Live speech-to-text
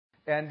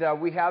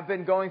And we have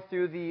been going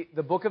through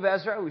the book of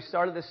Ezra. We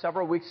started this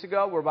several weeks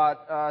ago. We're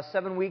about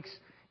 7 weeks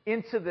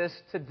into this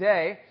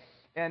today.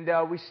 And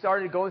we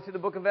started going through the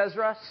book of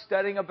Ezra,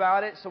 studying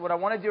about it. So what I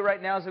want to do right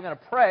now is I'm going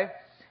to pray,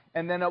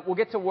 and then we'll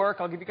get to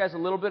work. I'll give you guys a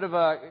little bit of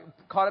a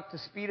caught up to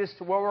speed as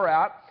to where we're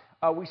at.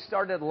 We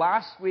started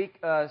last week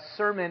a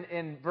sermon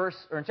in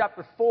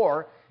chapter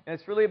 4, and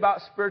it's really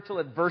about spiritual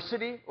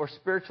adversity or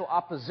spiritual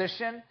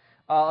opposition.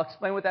 I'll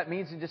explain what that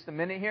means in just a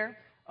minute here.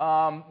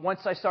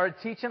 Once I started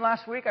teaching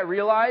last week, I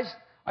realized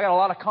I got a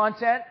lot of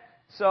content,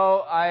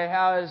 so I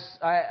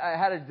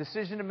had a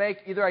decision to make.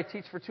 Either I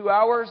teach for 2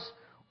 hours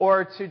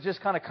or to just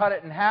kind of cut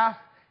it in half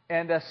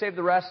and save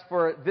the rest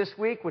for this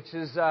week, which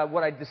is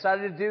what I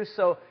decided to do.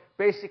 So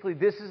basically,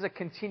 this is a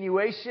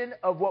continuation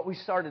of what we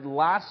started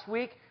last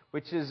week,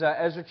 which is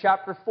Ezra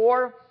chapter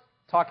 4,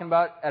 talking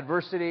about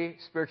adversity,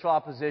 spiritual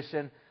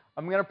opposition.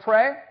 I'm going to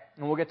pray,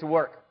 and we'll get to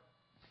work.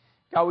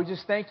 God, we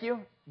just thank you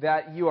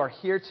that you are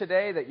here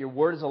today, that your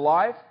word is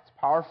alive, it's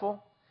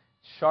powerful,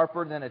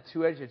 sharper than a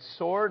two-edged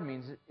sword,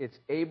 means it's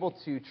able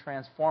to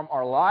transform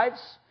our lives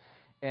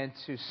and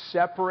to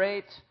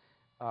separate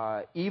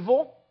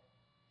evil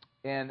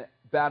and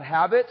bad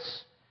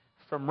habits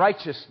from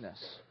righteousness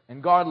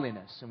and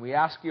godliness. And we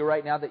ask you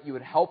right now that you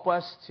would help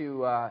us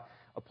to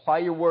apply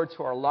your word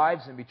to our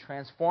lives and be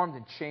transformed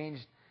and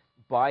changed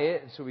by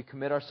it. And so we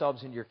commit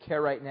ourselves into your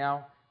care right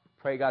now.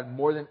 Pray, God,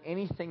 more than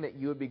anything that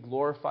you would be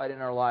glorified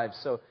in our lives.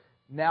 So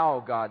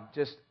now, God,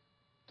 just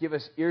give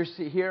us ears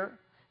to hear,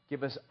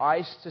 give us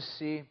eyes to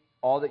see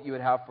all that you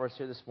would have for us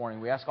here this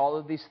morning. We ask all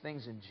of these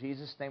things in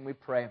Jesus' name we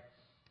pray.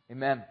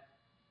 Amen.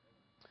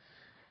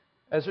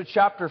 Ezra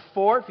chapter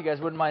 4, if you guys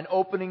wouldn't mind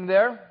opening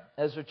there.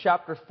 Ezra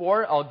chapter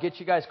 4, I'll get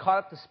you guys caught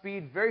up to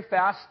speed very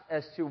fast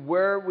as to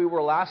where we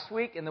were last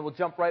week, and then we'll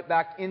jump right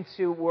back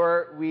into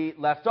where we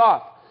left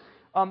off.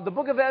 The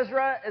book of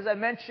Ezra, as I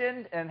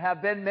mentioned and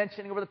have been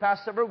mentioning over the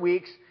past several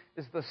weeks,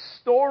 is the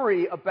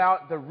story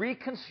about the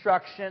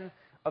reconstruction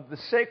of the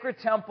sacred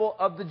temple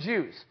of the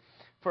Jews.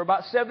 For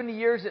about 70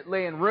 years it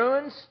lay in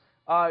ruins.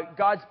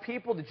 God's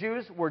people, the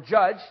Jews, were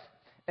judged,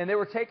 and they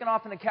were taken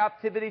off into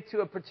captivity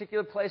to a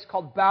particular place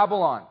called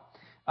Babylon.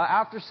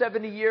 After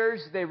 70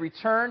 years, they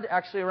returned.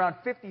 Actually, around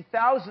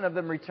 50,000 of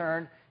them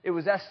returned. It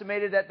was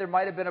estimated that there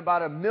might have been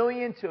about 1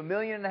 million to 1.5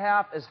 million,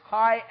 as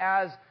high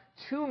as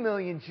 2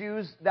 million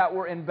Jews that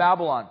were in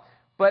Babylon.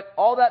 But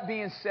all that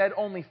being said,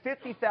 only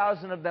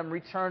 50,000 of them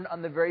returned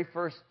on the very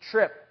first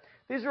trip.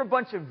 These are a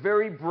bunch of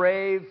very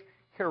brave,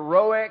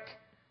 heroic,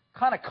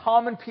 kind of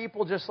common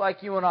people just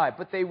like you and I.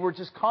 But they were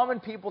just common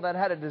people that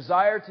had a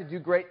desire to do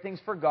great things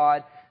for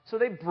God. So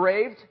they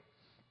braved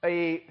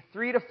a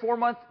 3 to 4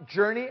 month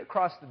journey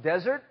across the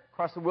desert,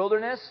 across the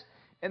wilderness,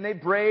 and they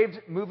braved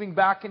moving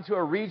back into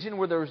a region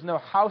where there was no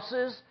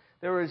houses,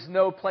 there was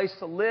no place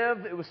to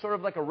live. It was sort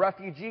of like a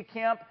refugee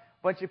camp,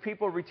 a bunch of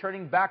people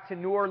returning back to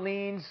New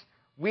Orleans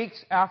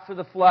weeks after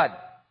the flood,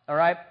 all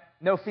right?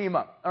 No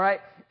FEMA, all right?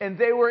 And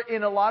they were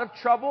in a lot of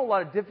trouble, a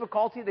lot of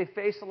difficulty. They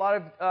faced a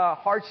lot of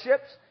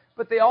hardships,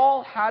 but they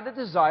all had a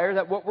desire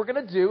that what we're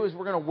going to do is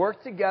we're going to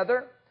work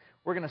together,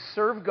 we're going to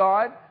serve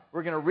God,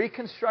 we're going to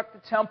reconstruct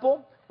the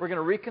temple, we're going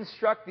to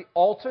reconstruct the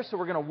altar, so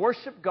we're going to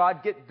worship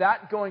God, get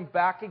that going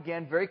back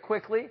again very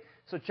quickly.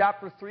 So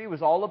chapter 3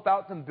 was all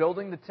about them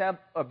building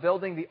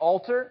the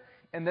altar,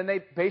 and then they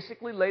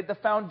basically laid the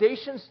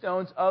foundation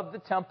stones of the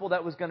temple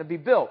that was going to be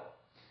built.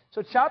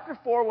 So chapter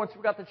 4, once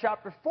we got to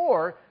chapter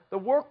 4, the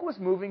work was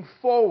moving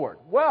forward.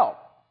 Well,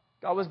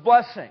 God was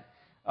blessing.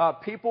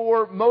 People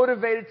were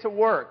motivated to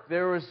work.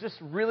 There was just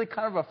really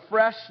kind of a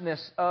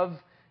freshness of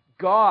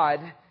God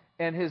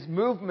and His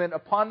movement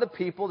upon the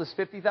people, this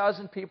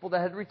 50,000 people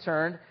that had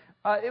returned.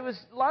 It was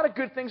a lot of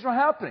good things were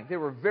happening. They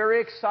were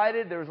very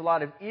excited. There was a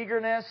lot of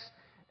eagerness.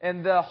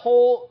 And the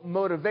whole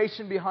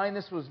motivation behind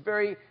this was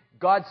very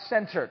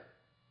God-centered.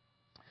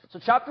 So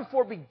chapter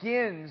 4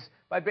 begins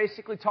by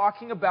basically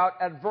talking about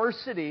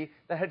adversity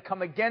that had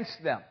come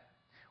against them.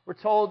 We're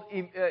told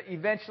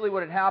eventually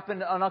what had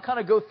happened, and I'll kind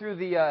of go through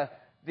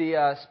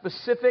the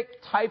specific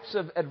types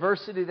of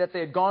adversity that they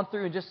had gone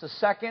through in just a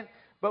second.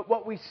 But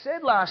what we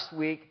said last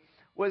week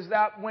was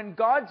that when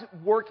God's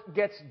work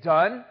gets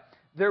done,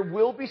 there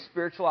will be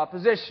spiritual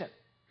opposition.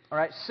 All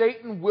right,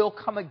 Satan will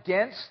come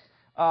against,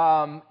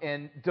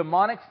 and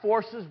demonic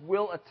forces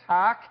will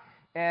attack.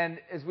 And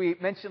as we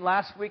mentioned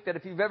last week, that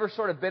if you've ever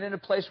sort of been in a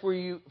place where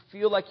you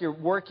feel like you're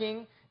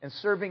working and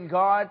serving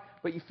God,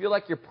 but you feel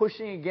like you're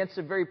pushing against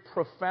a very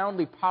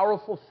profoundly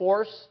powerful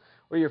force,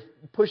 or you're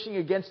pushing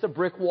against a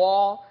brick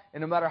wall, and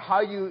no matter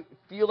how you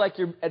feel like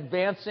you're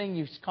advancing,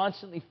 you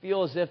constantly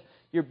feel as if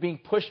you're being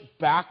pushed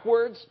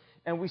backwards.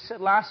 And we said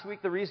last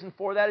week the reason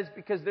for that is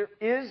because there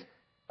is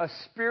a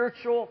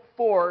spiritual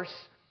force,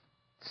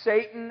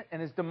 Satan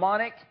and his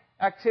demonic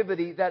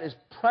activity, that is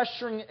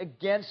pressuring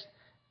against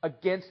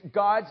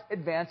God's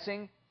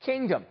advancing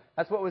kingdom.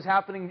 That's what was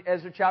happening in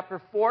Ezra chapter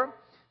 4.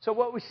 So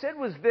what we said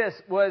was this,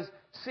 was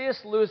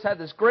C.S. Lewis had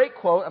this great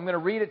quote. I'm going to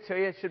read it to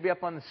you. It should be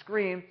up on the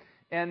screen.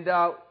 And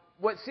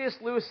what C.S.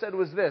 Lewis said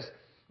was this: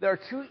 there are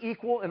two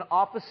equal and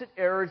opposite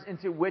errors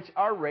into which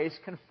our race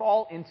can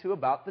fall into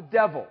about the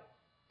devil.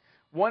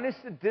 One is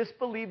to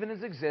disbelieve in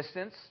his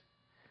existence,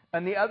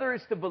 and the other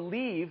is to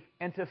believe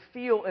and to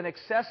feel an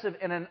excessive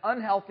and an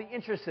unhealthy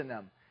interest in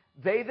them.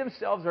 They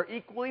themselves are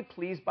equally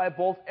pleased by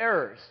both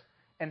errors,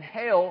 and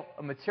hail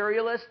a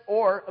materialist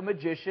or a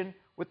magician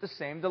with the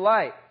same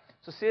delight.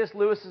 So C.S.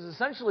 Lewis is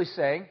essentially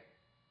saying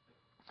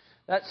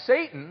that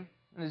Satan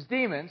and his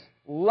demons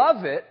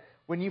love it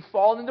when you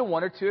fall into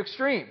one or two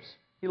extremes.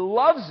 He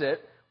loves it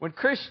when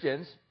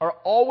Christians are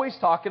always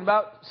talking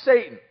about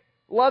Satan.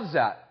 Loves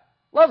that.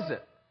 Loves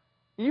it.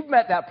 You've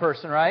met that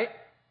person, right?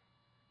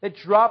 They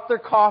drop their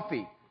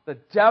coffee. The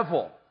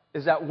devil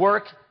is at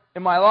work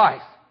in my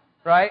life,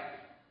 right?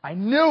 I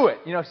knew it.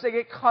 You know, so they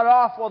get cut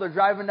off while they're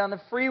driving down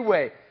the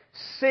freeway.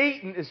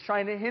 Satan is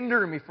trying to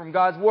hinder me from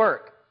God's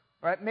work,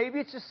 right? Maybe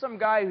it's just some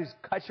guy who's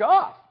cut you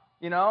off,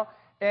 you know?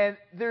 And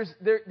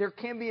there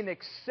can be an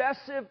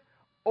excessive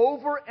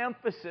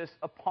overemphasis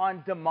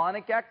upon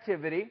demonic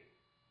activity.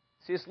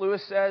 C.S.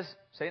 Lewis says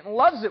Satan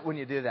loves it when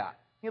you do that.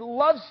 He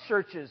loves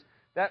churches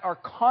that are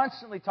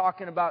constantly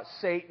talking about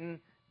Satan,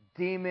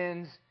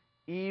 demons,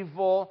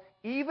 evil,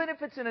 even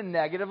if it's in a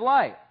negative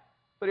light.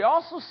 But he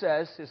also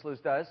says, C.S. Lewis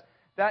does,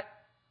 that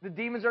the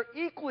demons are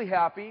equally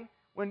happy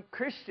when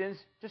Christians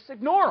just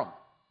ignore him,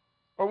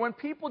 or when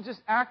people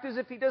just act as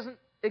if he doesn't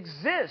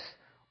exist,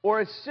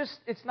 or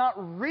it's not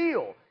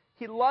real.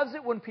 He loves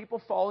it when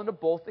people fall into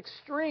both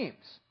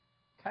extremes.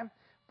 Okay?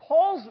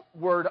 Paul's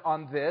word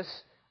on this,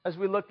 as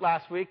we looked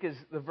last week, is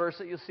the verse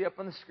that you'll see up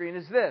on the screen,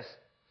 is this.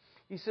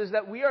 He says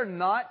that we are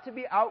not to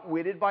be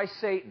outwitted by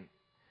Satan,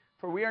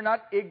 for we are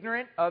not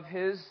ignorant of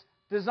his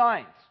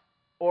designs,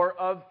 or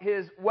of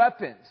his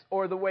weapons,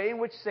 or the way in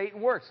which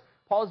Satan works.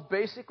 Paul is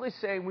basically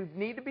saying we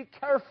need to be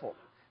careful,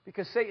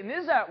 because Satan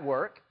is at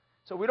work,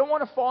 so we don't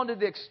want to fall into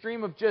the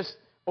extreme of just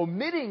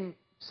omitting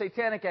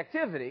satanic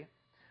activity,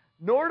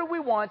 nor do we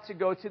want to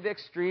go to the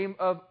extreme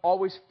of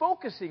always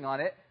focusing on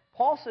it.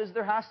 Paul says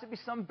there has to be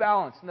some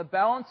balance, and the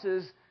balance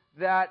is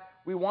that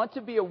we want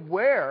to be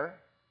aware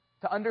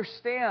to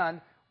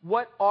understand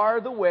what are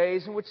the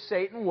ways in which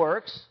Satan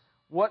works,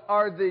 what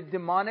are the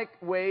demonic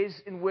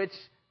ways in which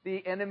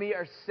the enemy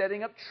are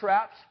setting up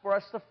traps for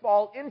us to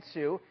fall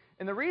into.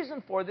 And the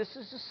reason for this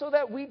is just so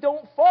that we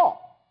don't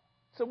fall,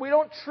 so we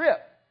don't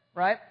trip,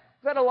 right?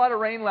 We've had a lot of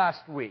rain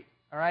last week,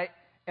 all right?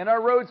 And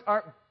our roads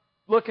aren't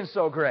looking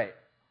so great,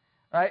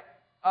 right?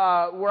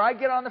 Where I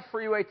get on the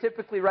freeway,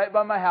 typically right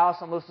by my house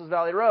on Lisles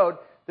Valley Road,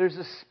 there's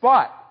a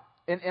spot.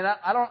 And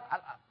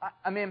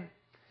I mean,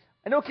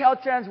 I know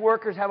Caltrans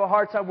workers have a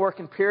hard time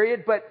working,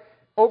 period, but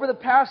over the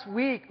past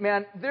week,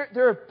 man,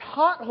 there are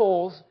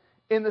potholes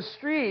in the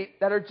street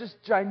that are just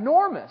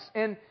ginormous.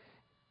 And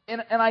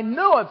I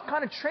know I've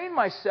kind of trained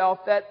myself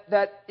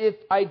that if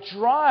I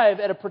drive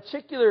at a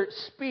particular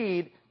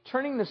speed,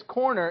 turning this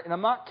corner, and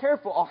I'm not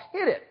careful, I'll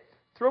hit it,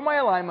 throw my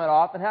alignment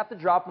off, and have to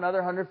drop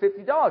another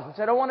 $150, which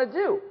I don't want to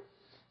do.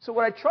 So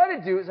what I try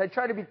to do is I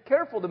try to be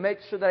careful to make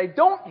sure that I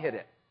don't hit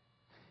it.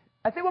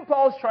 I think what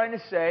Paul is trying to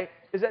say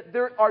is that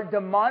there are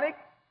demonic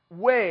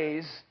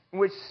ways in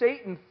which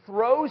Satan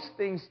throws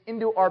things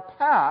into our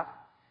path.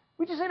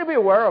 We just need to be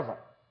aware of them.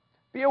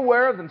 Be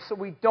aware of them so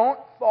we don't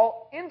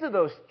fall into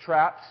those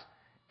traps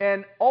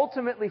and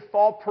ultimately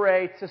fall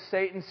prey to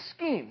Satan's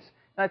schemes.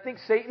 And I think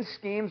Satan's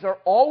schemes are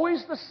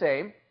always the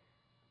same.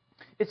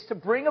 It's to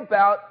bring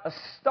about a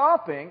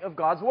stopping of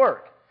God's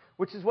work,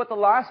 which is what the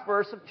last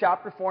verse of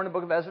chapter 4 in the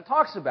book of Ezra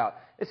talks about.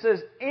 It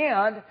says,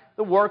 and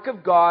the work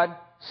of God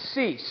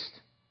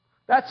ceased.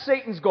 That's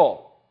Satan's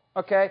goal.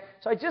 Okay?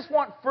 So I just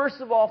want,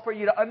 first of all, for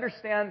you to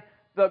understand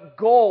the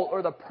goal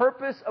or the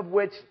purpose of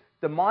which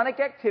demonic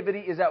activity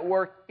is at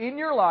work in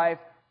your life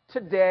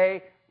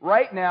today,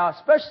 right now,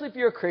 especially if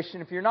you're a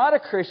Christian. If you're not a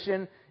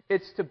Christian,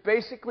 it's to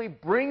basically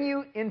bring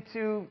you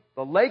into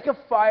the lake of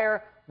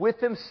fire with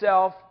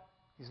himself.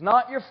 He's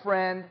not your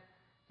friend.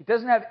 He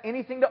doesn't have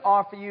anything to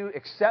offer you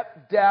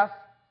except death,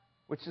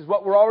 which is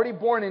what we're already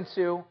born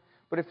into.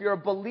 But if you're a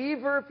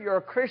believer, if you're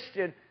a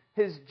Christian,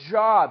 his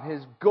job,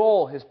 his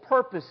goal, his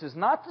purpose is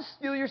not to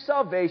steal your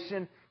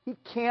salvation. He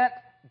can't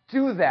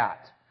do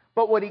that.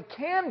 But what he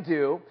can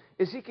do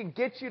is he can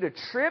get you to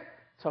trip,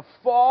 to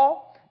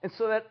fall, and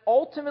so that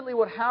ultimately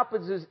what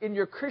happens is in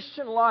your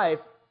Christian life,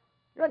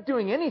 you're not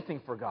doing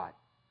anything for God.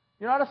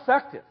 You're not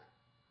effective.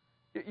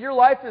 Your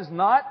life is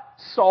not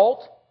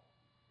salt.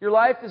 Your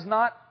life is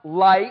not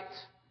light,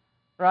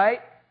 right?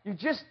 You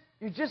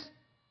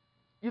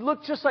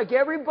look just like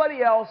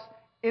everybody else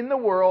in the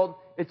world.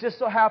 It just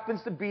so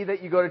happens to be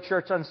that you go to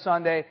church on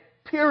Sunday,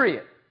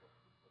 period.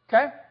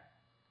 Okay?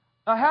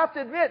 I have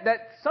to admit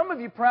that some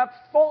of you perhaps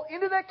fall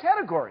into that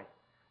category.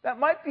 That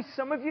might be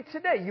some of you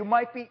today. You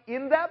might be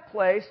in that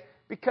place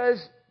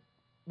because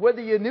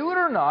whether you knew it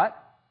or not,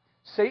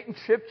 Satan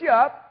tripped you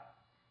up.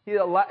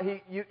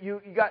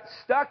 You got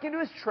stuck into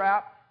his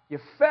trap. You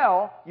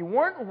fell. You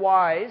weren't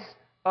wise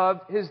of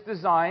his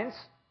designs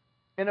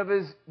and of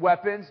his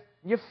weapons.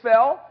 You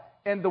fell,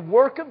 and the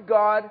work of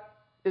God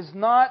is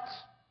not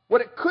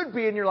what it could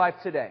be in your life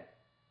today.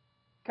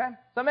 Okay?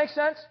 Does that make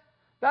sense?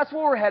 that's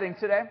where we're heading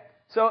today.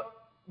 So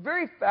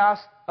very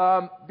fast,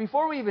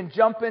 before we even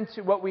jump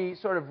into what we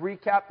sort of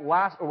recap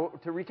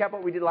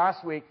what we did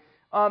last week,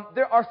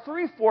 there are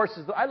three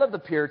forces. I love the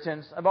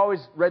Puritans. I've always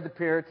read the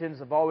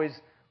Puritans. I've always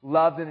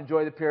loved and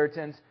enjoyed the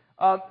Puritans.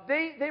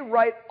 They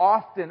write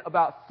often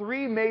about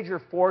three major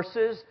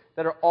forces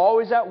that are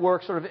always at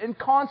work, sort of in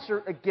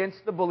concert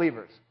against the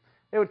believers.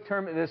 They would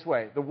term it this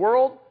way: the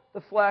world,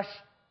 the flesh,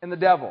 and the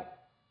devil.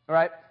 All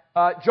right?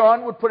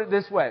 John would put it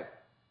this way: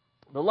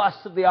 the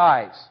lust of the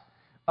eyes,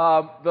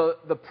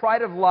 the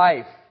pride of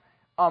life.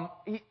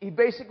 He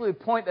basically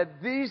would point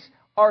that these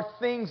are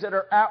things that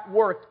are at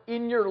work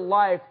in your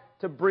life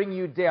to bring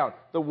you down.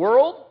 The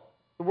world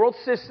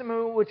system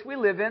in which we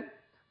live in,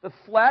 the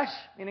flesh,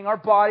 meaning our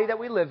body that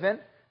we live in.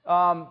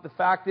 The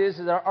fact is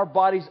that our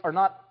bodies are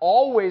not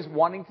always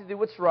wanting to do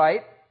what's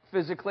right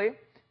physically.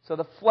 So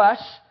the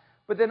flesh,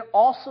 but then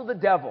also the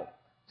devil.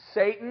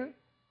 Satan,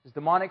 his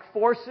demonic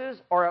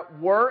forces are at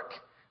work.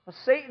 Well,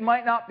 Satan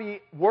might not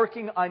be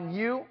working on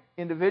you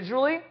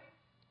individually,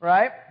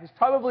 right? He's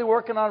probably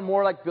working on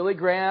more like Billy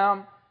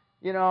Graham,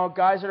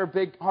 guys that are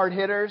big hard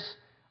hitters.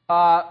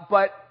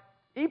 But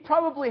he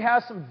probably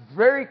has some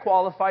very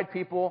qualified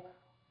people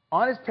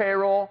on his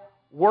payroll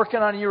working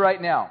on you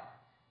right now.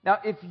 Now,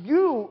 if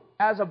you,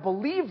 as a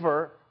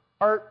believer,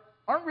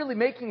 aren't really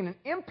making an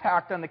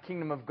impact on the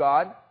kingdom of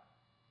God,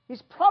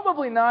 he's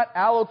probably not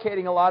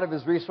allocating a lot of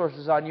his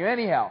resources on you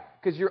anyhow,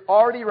 because you're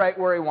already right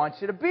where he wants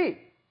you to be.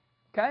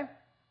 Okay?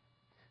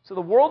 So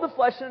the world, the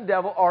flesh, and the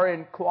devil are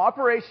in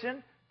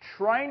cooperation,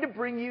 trying to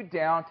bring you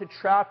down, to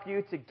trap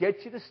you, to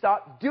get you to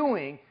stop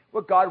doing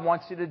what God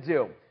wants you to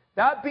do.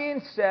 That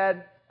being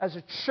said, as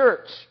a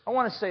church, I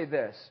want to say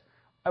this.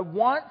 I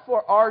want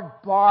for our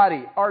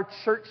body, our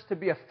church, to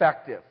be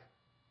effective.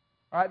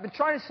 All right? I've been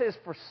trying to say this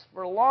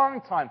for a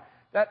long time,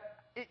 that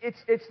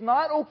it's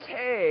not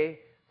okay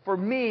for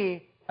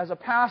me as a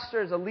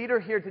pastor, as a leader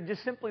here, to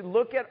just simply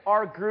look at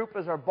our group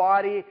as our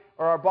body,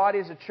 or our body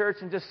as a church,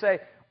 and just say,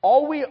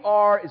 all we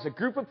are is a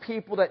group of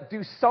people that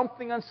do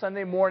something on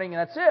Sunday morning, and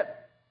that's it.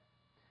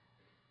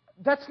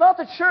 That's not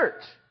the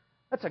church.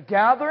 That's a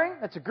gathering.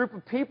 That's a group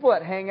of people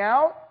that hang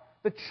out.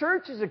 The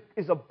church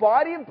is a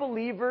body of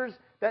believers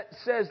that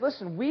says,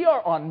 listen, we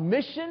are on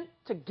mission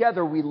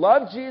together. We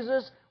love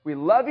Jesus. We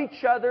love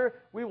each other.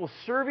 We will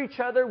serve each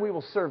other. We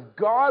will serve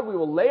God. We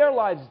will lay our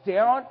lives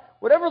down,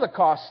 whatever the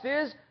cost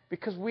is,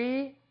 because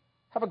we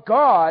have a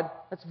God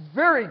that's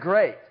very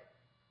great.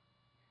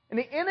 And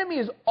the enemy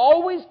is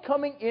always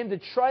coming in to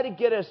try to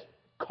get us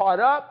caught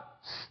up,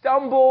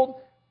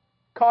 stumbled,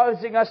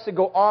 causing us to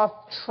go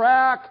off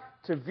track,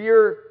 to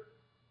veer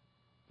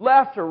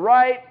left or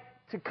right,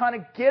 to kind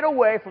of get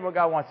away from what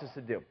God wants us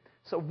to do.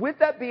 So with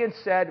that being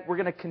said, we're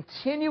going to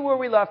continue where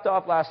we left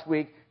off last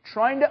week,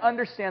 trying to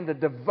understand the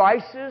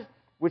devices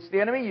which the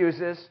enemy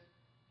uses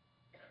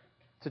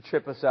to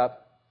trip us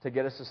up, to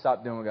get us to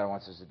stop doing what God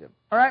wants us to do.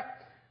 All right?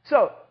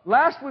 So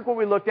last week what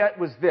we looked at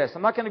was this.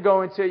 I'm not going to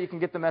go into it. You can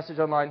get the message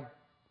online.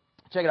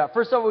 Check it out.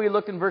 First of all, we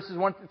looked in verses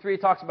 1 through 3.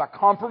 It talks about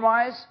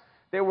compromise.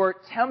 They were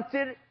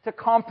tempted to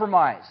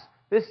compromise.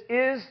 This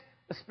is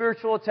a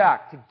spiritual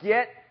attack, to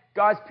get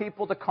God's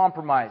people to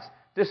compromise.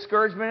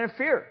 Discouragement and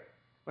fear.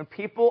 When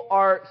people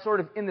are sort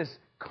of in this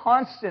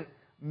constant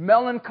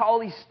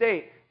melancholy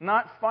state,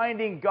 not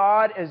finding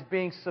God as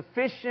being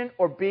sufficient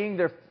or being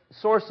their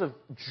source of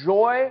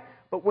joy,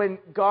 but when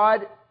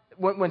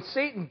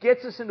Satan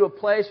gets us into a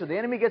place, or the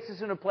enemy gets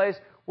us into a place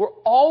where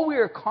all we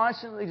are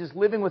constantly just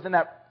living within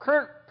that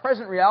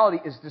present reality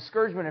is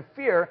discouragement and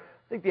fear,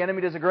 I think the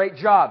enemy does a great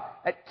job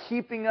at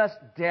keeping us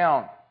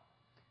down.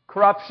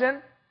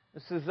 Corruption.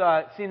 This is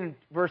seen in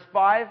verse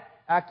 5.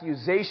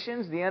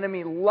 Accusations. The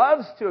enemy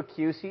loves to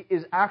accuse. He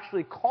is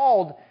actually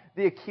called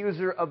the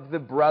accuser of the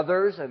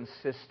brothers and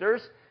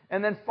sisters.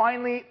 And then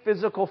finally,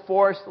 physical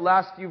force. The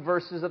last few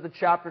verses of the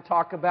chapter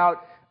talk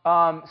about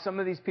some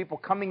of these people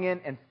coming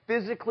in and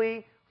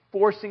physically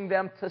forcing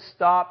them to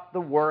stop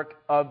the work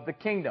of the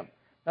kingdom.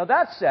 Now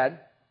that said,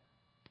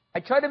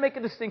 I tried to make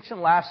a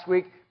distinction last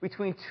week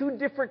between two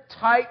different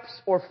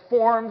types or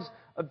forms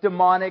of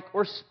demonic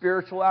or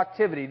spiritual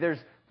activity. There's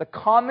the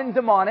common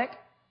demonic,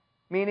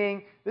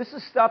 meaning this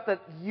is stuff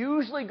that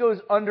usually goes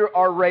under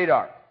our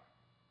radar.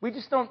 We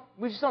just don't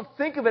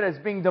think of it as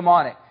being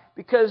demonic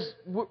because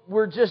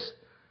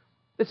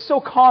it's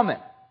so common.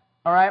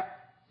 All right?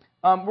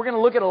 We're going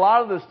to look at a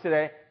lot of those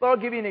today, but I'll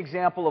give you an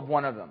example of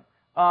one of them.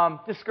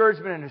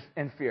 Discouragement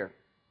and fear.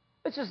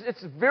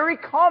 It's very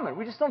common.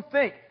 We just don't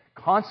think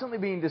constantly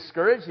being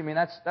discouraged. You mean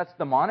that's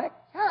demonic?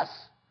 Yes,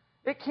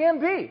 it can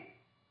be.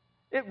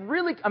 It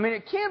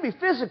can be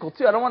physical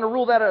too. I don't want to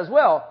rule that out as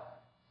well.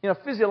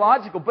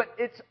 Physiological, but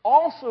it's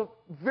also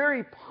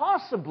very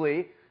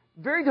possibly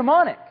very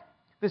demonic.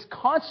 This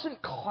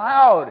constant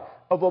cloud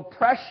of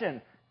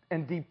oppression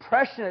and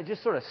depression that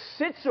just sort of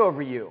sits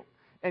over you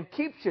and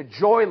keeps you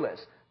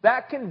joyless.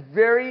 That can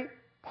very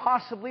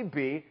possibly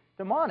be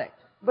demonic,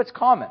 but it's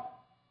common.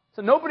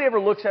 So nobody ever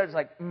looks at it as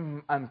like,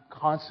 I'm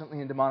constantly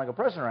in demonic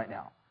oppression right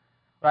now,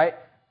 right?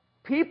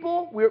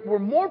 People, we're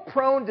more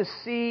prone to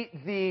see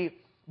the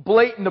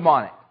blatant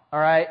demonic. All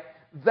right?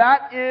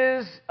 That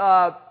is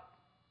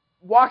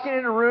walking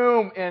in a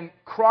room and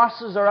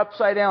crosses are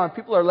upside down and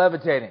people are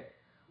levitating.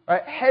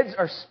 Right? Heads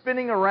are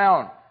spinning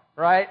around.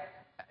 Right?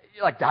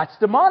 You're like, that's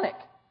demonic.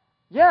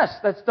 Yes,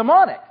 that's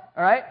demonic.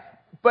 All right?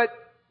 But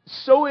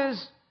so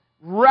is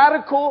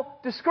radical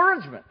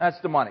discouragement. That's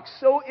demonic.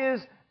 So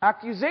is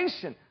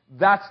accusation.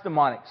 That's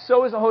demonic.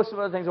 So is a host of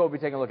other things that we'll be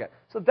taking a look at.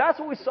 So that's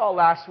what we saw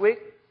last week.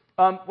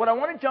 What I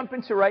want to jump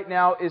into right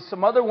now is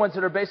some other ones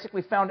that are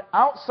basically found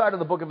outside of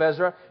the book of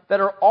Ezra that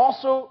are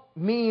also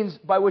means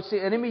by which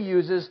the enemy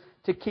uses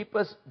to keep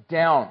us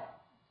down.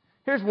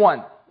 Here's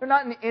one. They're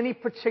not in any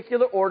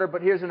particular order,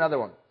 but here's another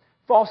one.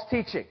 False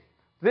teaching.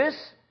 This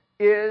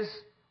is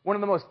one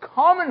of the most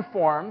common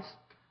forms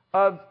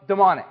of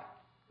demonic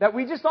that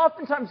we just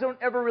oftentimes don't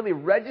ever really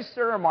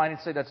register in our mind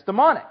and say that's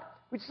demonic.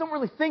 We just don't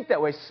really think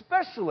that way,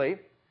 especially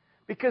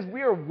because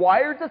we are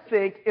wired to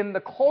think in the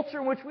culture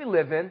in which we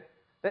live in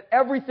that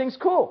everything's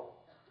cool.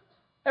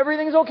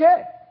 Everything's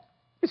okay.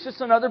 It's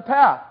just another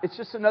path. It's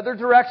just another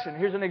direction.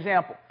 Here's an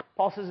example.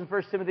 Paul says in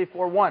 1 Timothy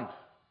 4:1,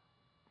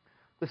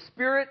 the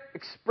Spirit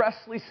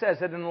expressly says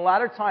that in the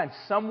latter times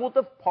some will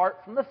depart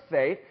from the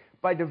faith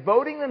by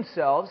devoting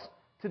themselves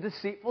to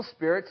deceitful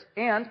spirits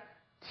and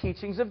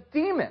teachings of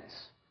demons.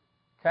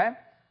 Okay?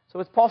 So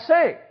what's Paul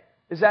saying?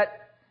 Is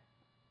that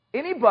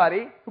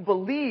anybody who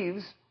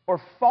believes or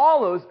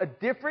follows a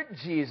different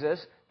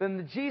Jesus than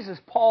the Jesus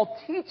Paul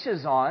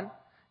teaches on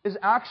is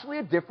actually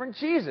a different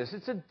Jesus.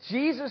 It's a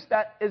Jesus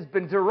that has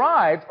been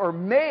derived or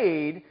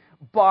made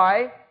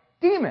by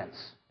demons.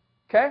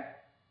 Okay?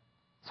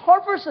 It's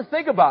hard for us to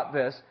think about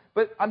this,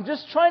 but I'm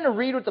just trying to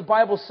read what the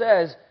Bible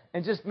says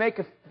and just make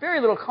very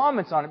little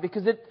comments on it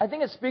because I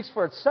think it speaks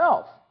for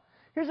itself.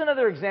 Here's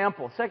another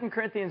example. 2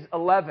 Corinthians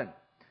 11.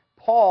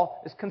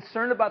 Paul is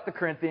concerned about the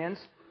Corinthians.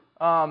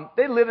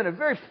 They live in a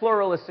very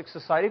pluralistic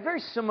society,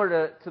 very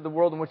similar to the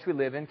world in which we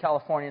live in,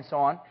 California and so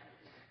on.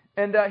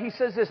 And he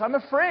says this, I'm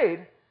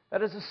afraid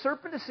that as the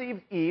serpent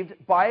deceived Eve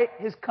by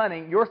his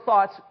cunning, your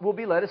thoughts will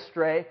be led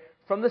astray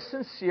from the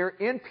sincere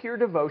and pure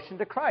devotion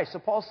to Christ. So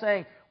Paul's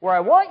saying, where I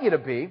want you to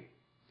be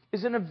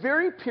is in a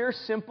very pure,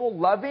 simple,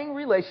 loving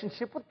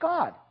relationship with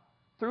God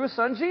through His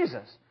Son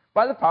Jesus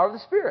by the power of the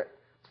Spirit.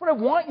 That's what I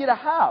want you to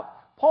have.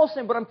 Paul's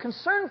saying, but I'm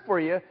concerned for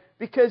you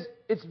because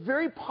it's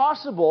very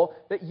possible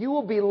that you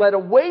will be led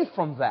away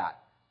from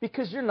that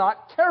because you're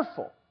not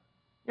careful.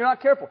 You're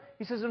not careful.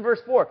 He says in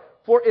verse 4,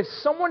 for if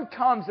someone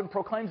comes and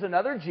proclaims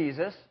another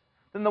Jesus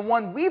than the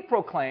one we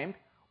proclaimed,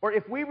 or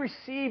if we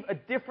receive a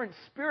different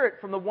spirit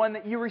from the one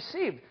that you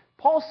received.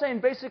 Paul's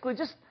saying basically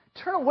just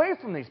turn away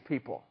from these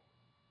people.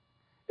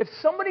 If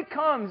somebody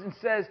comes and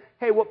says,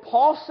 hey, what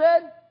Paul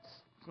said,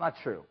 it's not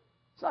true.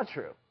 It's not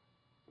true.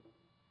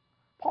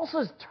 Paul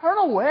says, turn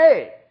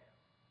away.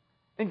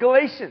 In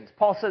Galatians,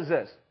 Paul says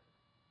this,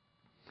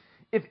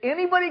 if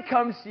anybody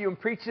comes to you and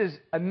preaches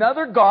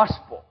another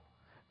gospel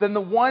than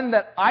the one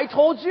that I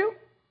told you,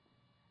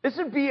 this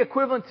would be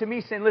equivalent to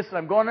me saying, listen,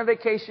 I'm going on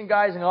vacation,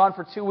 guys, and gone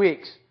for 2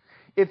 weeks.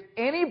 If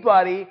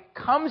anybody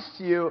comes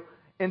to you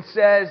and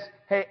says,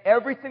 hey,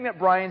 everything that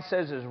Brian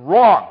says is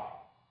wrong,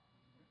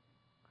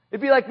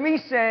 it'd be like me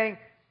saying,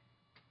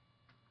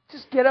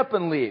 just get up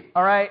and leave,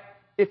 all right?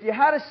 If you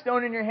had a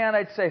stone in your hand,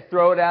 I'd say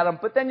throw it at them,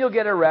 but then you'll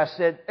get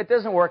arrested. It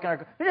doesn't work.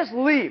 Just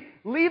leave.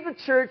 Leave the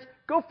church.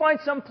 Go find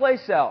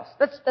someplace else.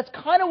 That's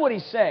kind of what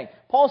he's saying.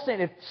 Paul's saying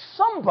if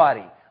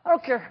somebody, I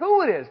don't care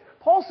who it is,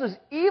 Paul says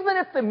even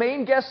if the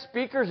main guest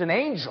speaker is an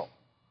angel,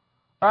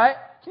 all right?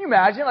 Can you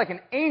imagine like an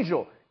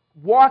angel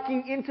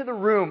walking into the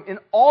room in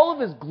all of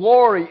his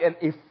glory and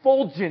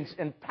effulgence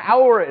and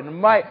power and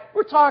might?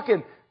 We're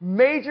talking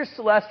major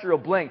celestial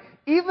bling.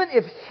 Even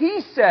if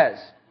he says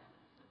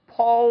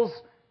Paul's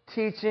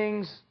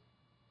teachings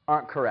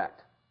aren't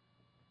correct,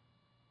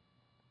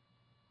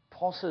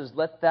 Paul says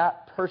let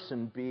that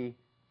person be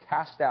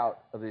cast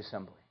out of the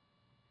assembly.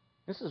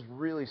 This is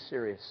really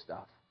serious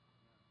stuff.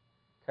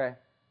 Okay?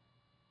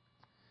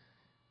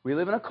 We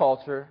live in a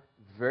culture,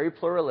 very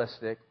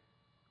pluralistic,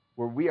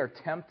 where we are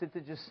tempted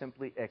to just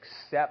simply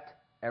accept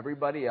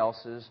everybody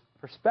else's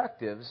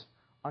perspectives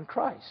on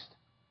Christ.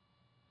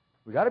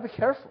 We've got to be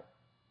careful.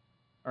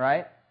 All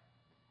right?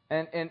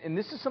 And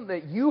this is something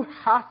that you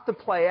have to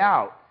play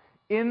out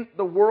in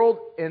the world,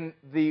 in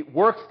the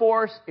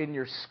workforce, in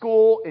your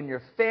school, in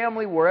your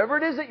family, wherever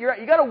it is that you're at.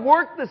 You've got to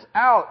work this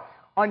out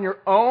on your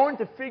own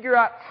to figure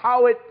out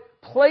how it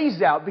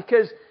plays out.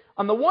 Because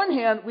on the one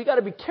hand, we've got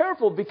to be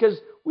careful because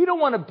we don't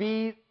want to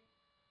be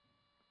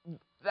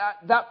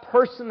that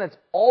person that's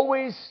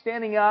always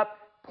standing up,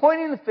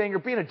 pointing the finger,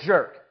 being a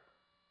jerk.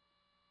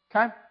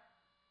 Okay?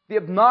 The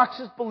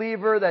obnoxious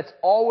believer that's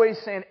always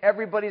saying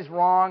everybody's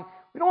wrong.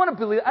 We don't want to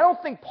believe. I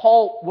don't think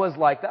Paul was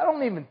like that. I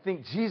don't even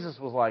think Jesus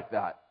was like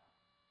that.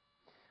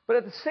 But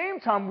at the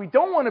same time, we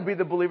don't want to be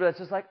the believer that's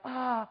just like,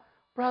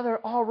 brother,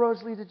 all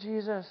roads lead to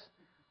Jesus.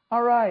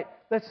 All right,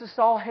 let's just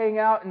all hang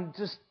out and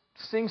just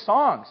sing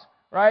songs.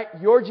 Right?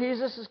 Your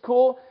Jesus is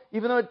cool.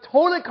 Even though it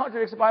totally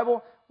contradicts the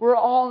Bible, we're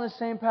all on the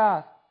same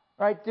path.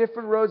 Right?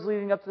 Different roads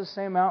leading up to the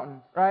same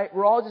mountain. Right?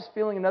 We're all just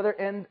feeling another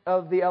end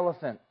of the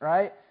elephant.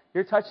 Right?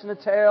 You're touching the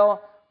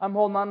tail. I'm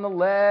holding on the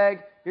leg.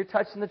 You're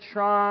touching the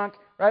trunk,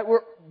 right?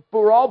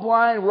 We're all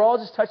blind. We're all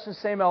just touching the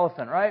same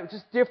elephant, right?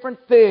 Just different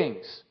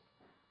things.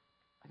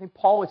 I think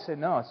Paul would say,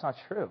 no, it's not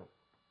true.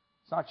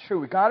 It's not true.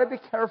 We've got to be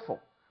careful.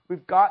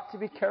 We've got to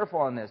be careful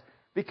on this.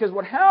 Because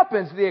what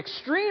happens, the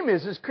extreme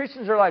is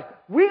Christians are like,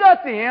 we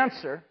got the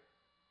answer.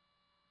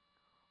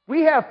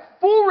 We have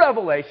full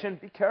revelation.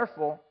 Be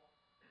careful.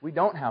 We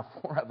don't have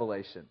full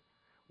revelation.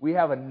 We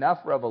have enough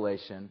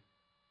revelation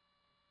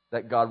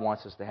that God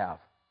wants us to have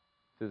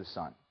through the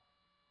Son.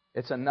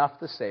 It's enough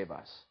to save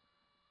us.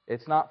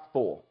 It's not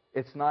full.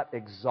 It's not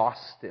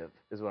exhaustive,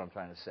 is what I'm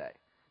trying to say.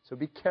 So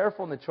be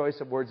careful in the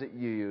choice of words that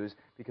you use,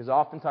 because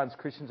oftentimes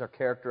Christians are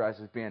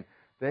characterized as being,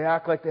 they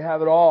act like they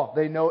have it all.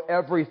 They know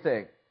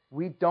everything.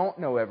 We don't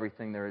know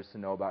everything there is to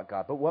know about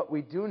God. But what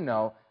we do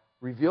know,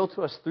 revealed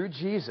to us through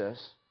Jesus,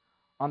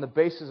 on the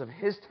basis of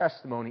His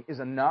testimony,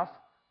 is enough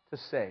to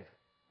save.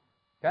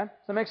 Okay?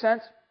 Does that make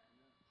sense?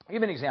 I'll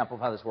give you an example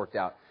of how this worked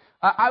out.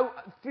 A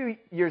few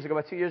years ago,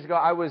 about 2 years ago,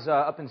 I was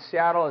up in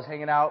Seattle. I was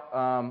hanging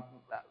out.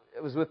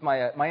 It was with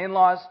my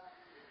in-laws.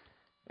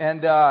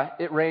 And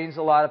it rains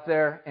a lot up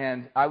there.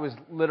 And I was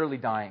literally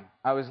dying.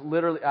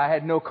 I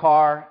had no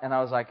car. And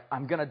I was like,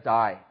 I'm going to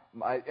die.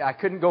 I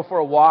couldn't go for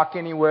a walk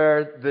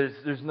anywhere.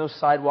 There's no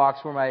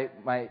sidewalks where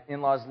my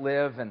in-laws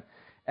live. And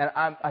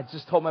I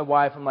just told my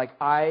wife, I'm like,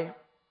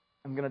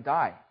 I'm going to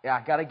die. Yeah,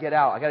 I got to get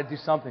out. I got to do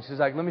something. She's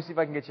like, let me see if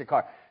I can get you a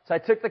car. So I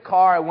took the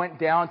car. I went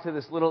down to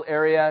this little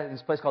area,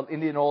 this place called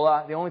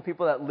Indianola. The only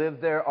people that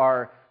live there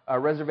are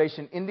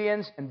reservation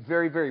Indians and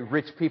very, very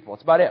rich people.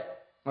 That's about it.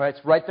 All right,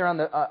 it's right there on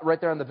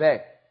the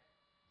bay.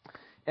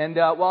 And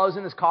while I was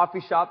in this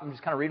coffee shop, I'm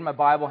just kind of reading my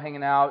Bible,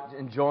 hanging out,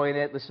 enjoying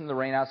it, listening to the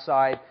rain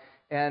outside.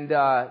 And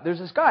there's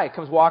this guy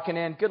comes walking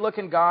in,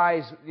 good-looking guy,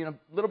 he's, a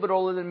little bit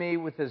older than me,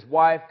 with his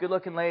wife,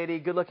 good-looking lady,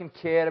 good-looking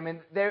kid. I mean,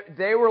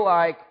 they were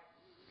like,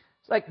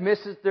 it's like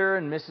Mr.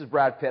 and Mrs.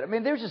 Brad Pitt. I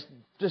mean, they were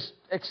just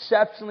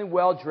exceptionally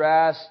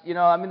well-dressed.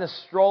 The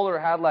stroller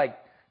had like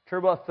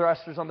turbo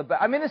thrusters on the back.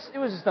 I mean, it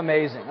was just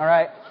amazing, all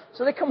right?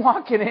 So they come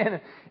walking in,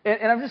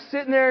 and I'm just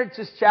sitting there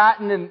just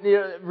chatting and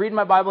reading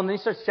my Bible, and then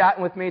he starts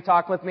chatting with me,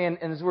 talking with me, and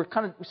as we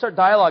start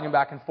dialoguing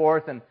back and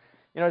forth, and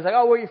he's like,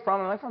 oh, where are you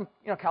from? I'm like, from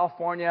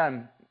California,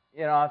 and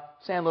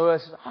San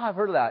Luis. Oh, I've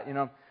heard of that.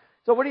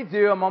 So what do you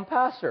do? I'm a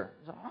pastor.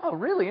 He's like, oh,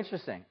 really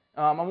interesting.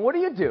 What do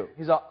you do?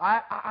 He's like,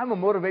 I'm a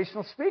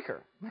motivational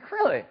speaker. I'm like,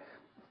 really?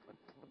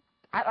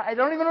 I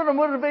don't even know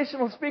what a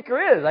motivational speaker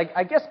is.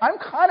 I guess I'm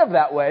kind of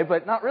that way,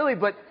 but not really.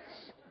 But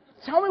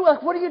tell me,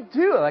 what do you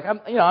do?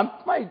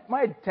 My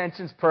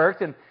attention's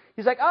perked, and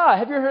he's like,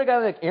 have you heard of a guy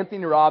like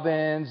Anthony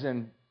Robbins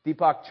and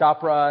Deepak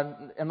Chopra?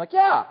 And I'm like,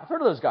 yeah, I've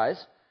heard of those guys.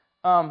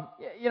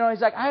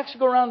 He's like, I actually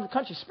go around the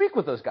country, speak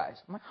with those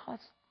guys. I'm like, oh,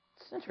 that's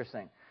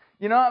interesting.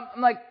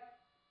 I'm like,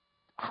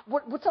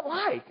 what's it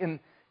like? And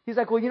he's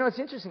like, well, it's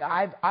interesting.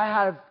 I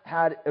have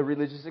had a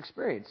religious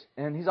experience.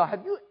 And he's like,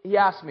 he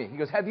asked me, he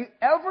goes, have you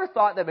ever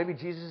thought that maybe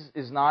Jesus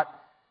is not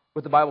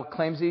what the Bible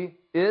claims he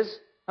is?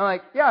 I'm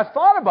like, yeah, I've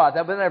thought about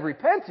that, but then I've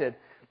repented.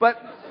 But,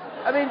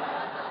 what do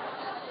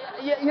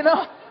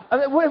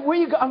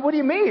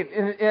you mean?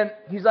 And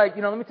he's like,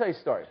 let me tell you a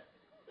story.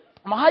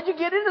 I'm like, how'd you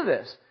get into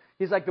this?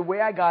 He's like, the way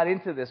I got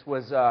into this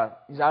was, I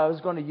was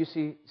going to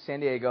UC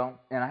San Diego,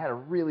 and I had a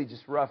really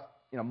just rough,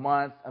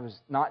 month. I was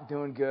not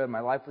doing good.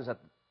 My life was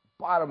at the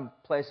bottom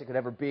place it could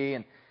ever be.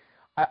 And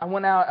I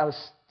went out. I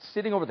was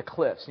sitting over the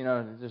cliffs.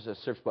 There's a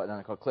search button on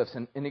it called cliffs.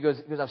 And he goes,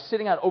 I was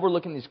sitting out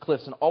overlooking these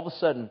cliffs, and all of a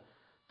sudden,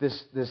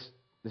 this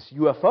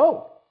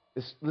UFO,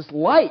 this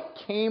light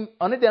came,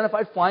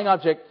 unidentified flying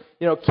object,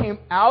 came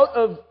out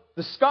of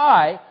the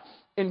sky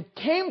and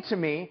came to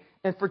me.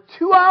 And for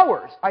 2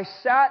 hours, I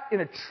sat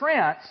in a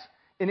trance,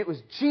 and it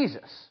was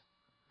Jesus.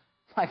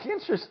 Like,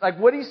 interesting. Like,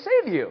 what did he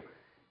say to you?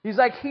 He's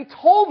like, he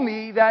told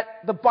me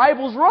that the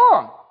Bible's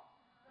wrong.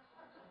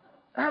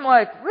 And I'm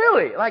like,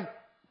 really? And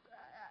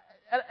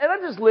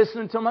I'm just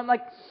listening to him. I'm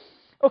like,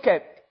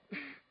 okay.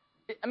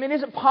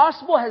 Is it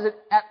possible? Has it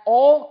at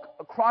all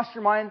crossed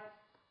your mind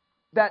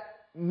that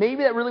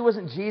maybe that really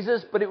wasn't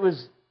Jesus, but it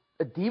was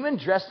a demon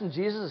dressed in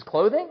Jesus'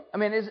 clothing?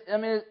 Is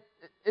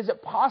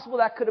it possible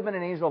that could have been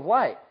an angel of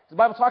light? The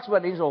Bible talks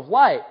about an angel of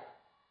light.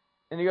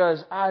 And he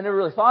goes, I never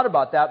really thought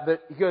about that.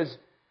 But he goes,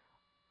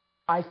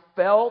 I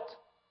felt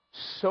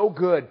so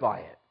good by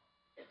it.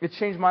 It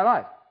changed my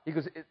life. He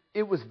goes,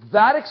 it was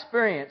that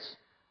experience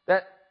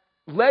that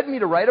led me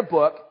to write a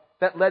book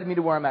that led me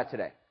to where I'm at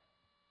today.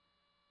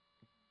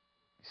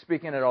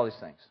 Speaking at all these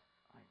things.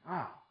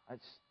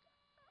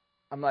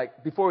 I'm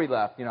like, before we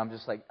left, I'm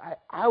just like,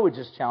 I would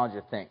just challenge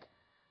you to think.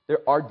 There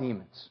are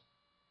demons.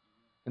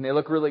 And they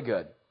look really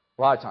good.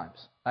 A lot of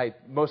times.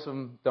 Most of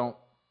them don't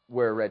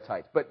wear red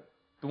tights. But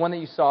the one that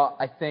you saw,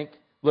 I think,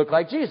 looked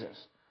like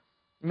Jesus.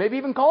 Maybe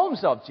even call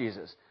himself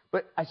Jesus.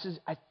 But I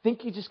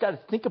think you just got to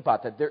think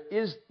about that. There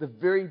is the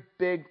very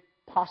big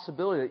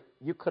possibility that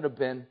you could have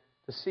been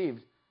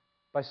deceived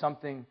by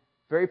something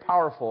very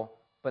powerful,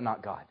 but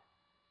not God.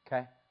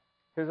 Okay?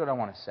 Here's what I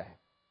want to say.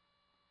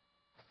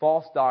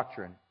 False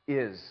doctrine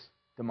is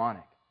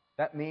demonic.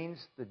 That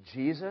means that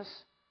Jesus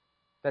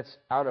that's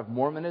out of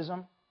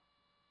Mormonism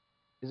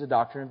is a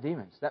doctrine of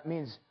demons. That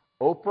means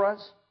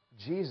Oprah's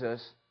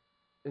Jesus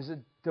is a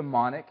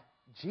demonic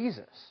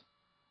Jesus.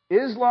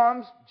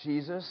 Islam's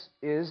Jesus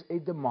is a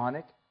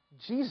demonic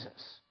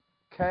Jesus.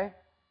 Okay?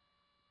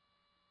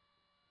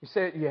 You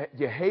say,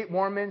 you hate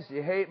Mormons,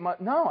 you hate...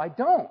 No, I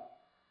don't.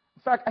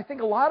 In fact, I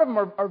think a lot of them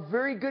are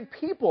very good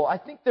people. I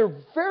think they're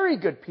very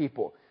good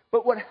people.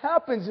 But what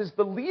happens is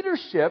the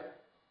leadership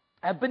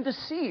have been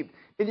deceived.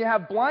 And you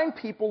have blind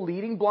people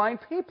leading blind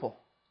people.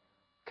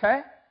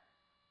 Okay?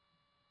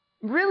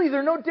 Really,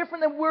 they're no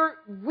different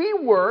than we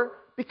were,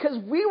 because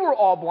we were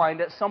all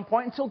blind at some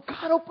point until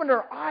God opened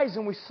our eyes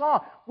and we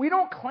saw. We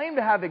don't claim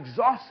to have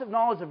exhaustive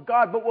knowledge of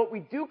God, but what we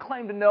do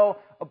claim to know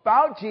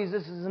about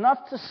Jesus is enough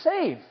to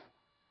save.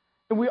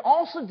 And we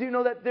also do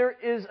know that there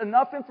is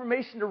enough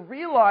information to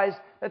realize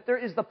that there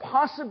is the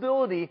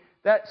possibility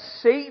that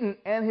Satan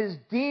and his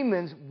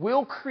demons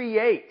will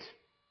create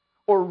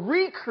or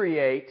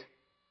recreate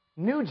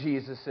new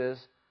Jesuses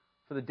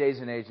for the days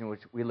and age in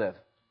which we live.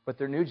 But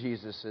they're new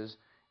Jesuses,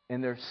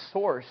 and they're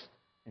sourced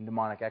in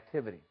demonic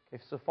activity.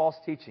 Okay, so false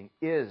teaching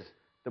is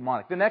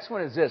demonic. The next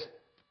one is this.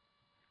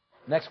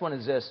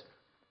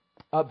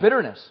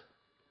 Bitterness.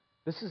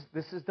 This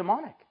is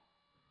demonic.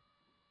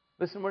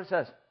 Listen to what it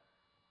says.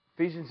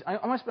 Ephesians. I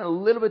want to spend a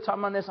little bit of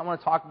time on this. I want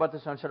to talk about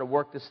this. I'm trying to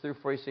work this through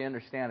for you so you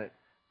understand it.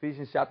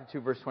 Ephesians chapter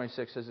 2, verse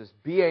 26 says this: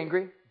 Be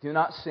angry, do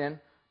not sin,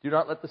 do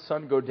not let the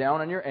sun go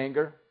down on your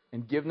anger,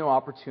 and give no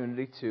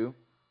opportunity to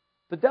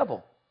the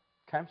devil.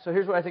 Okay, so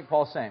here's what I think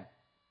Paul's saying.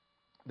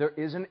 There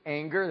is an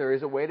anger, there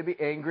is a way to be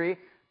angry.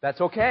 That's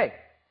okay.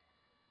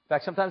 In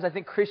fact, sometimes I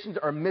think Christians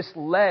are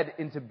misled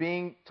into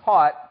being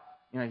taught,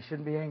 you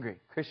shouldn't be angry.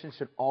 Christians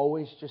should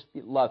always just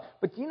be love.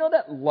 But do you know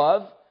that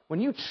love, when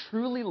you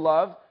truly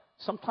love,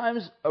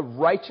 sometimes a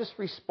righteous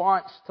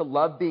response to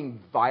love being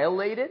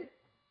violated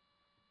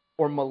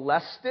or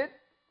molested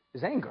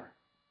is anger.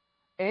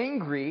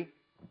 Angry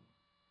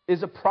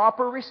is a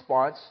proper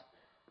response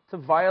to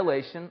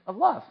violation of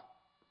love.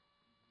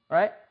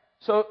 Right?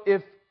 So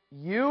if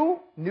you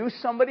knew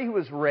somebody who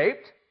was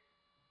raped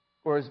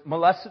or was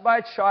molested by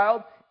a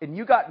child and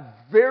you got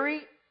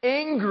very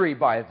angry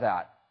by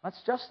that,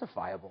 that's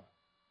justifiable.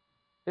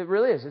 It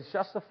really is. It's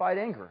justified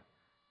anger.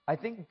 I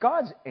think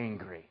God's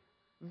angry.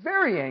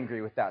 Very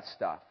angry with that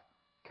stuff.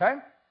 Okay?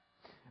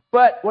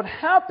 But what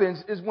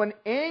happens is when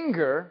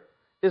anger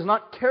is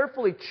not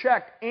carefully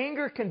checked,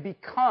 anger can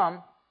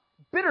become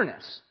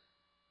bitterness.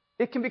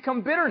 It can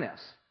become bitterness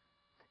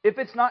if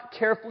it's not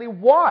carefully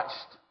watched.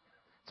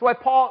 That's why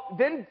Paul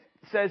then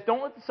says,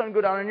 don't let the sun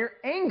go down on your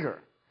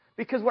anger.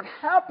 Because what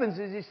happens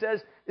is, he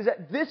says, is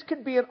that this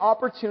could be an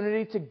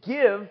opportunity to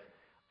give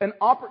an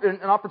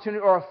opportunity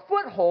or a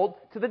foothold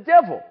to the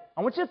devil.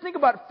 I want you to think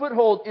about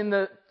foothold in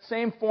the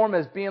same form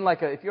as being like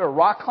if you're a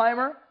rock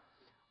climber.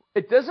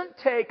 It doesn't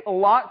take a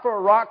lot for a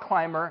rock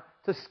climber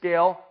to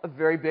scale a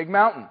very big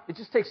mountain. It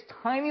just takes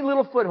tiny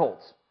little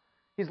footholds.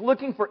 He's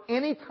looking for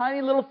any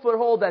tiny little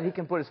foothold that he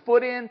can put his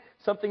foot in,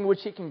 something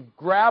which he can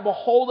grab a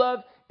hold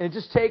of, and it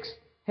just takes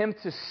him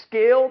to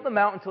scale the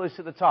mountain until he's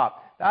to the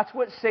top. That's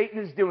what Satan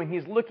is doing.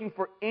 He's looking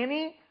for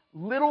any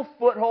little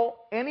foothold,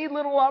 any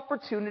little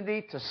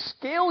opportunity to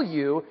scale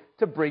you,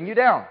 to bring you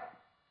down.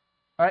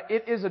 All right?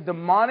 It is a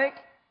demonic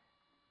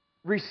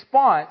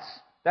response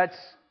that's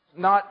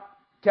not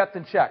kept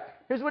in check.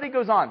 Here's what he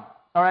goes on.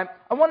 All right?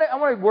 I want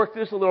to work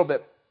through this a little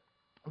bit.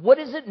 What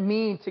does it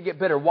mean to get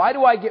bitter? Why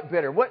do I get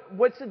bitter?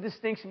 What's the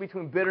distinction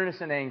between bitterness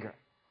and anger?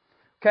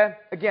 Okay?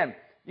 Again,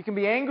 you can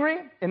be angry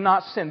and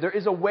not sin. There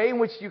is a way in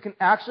which you can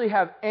actually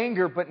have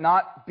anger but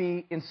not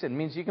be in sin. It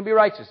means you can be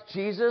righteous.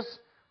 Jesus,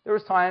 there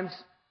was times,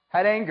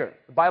 had anger.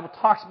 The Bible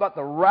talks about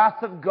the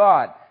wrath of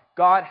God.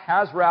 God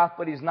has wrath,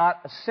 but he's not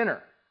a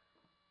sinner.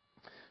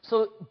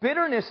 So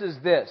bitterness is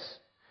this.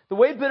 The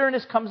way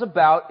bitterness comes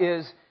about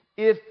is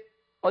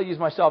I'll use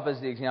myself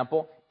as the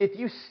example. If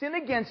you sin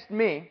against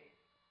me,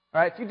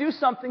 all right, if you do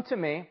something to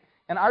me,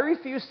 and I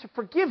refuse to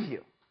forgive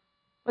you.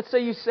 Let's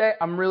say you say,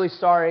 I'm really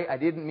sorry, I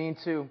didn't mean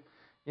to,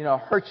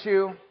 hurt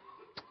you.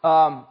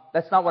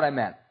 That's not what I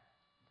meant.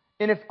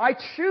 And if I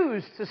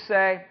choose to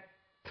say,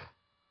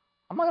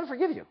 I'm not going to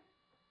forgive you,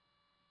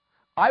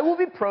 I will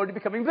be prone to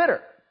becoming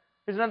bitter.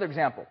 Here's another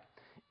example.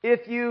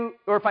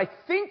 If I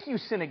think you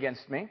sin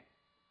against me,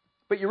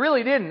 but you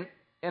really didn't,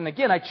 and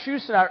again, I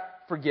choose to not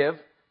forgive,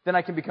 then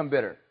I can become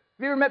bitter. Have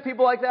you ever met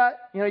people like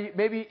that?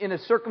 Maybe in a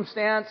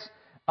circumstance,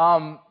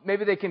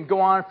 maybe they can go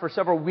on for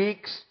several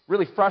weeks,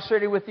 really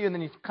frustrated with you, and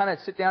then you kind of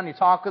sit down and you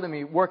talk with them, and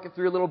you work it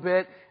through a little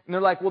bit, and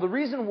they're like, well, the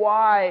reason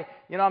why,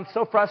 I'm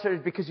so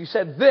frustrated is because you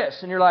said this,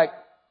 and you're like,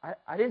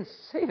 I didn't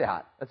say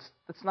that.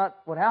 That's not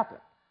what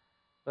happened.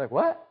 They're like,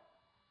 what?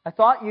 I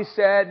thought you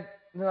said,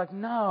 and they're like,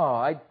 no,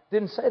 I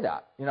didn't say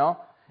that,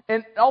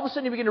 And all of a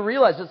sudden you begin to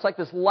realize, it's like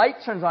this light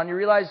turns on, you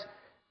realize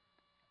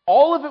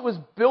all of it was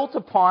built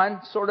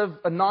upon sort of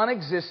a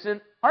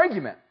non-existent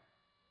argument.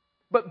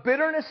 But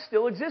bitterness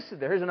still existed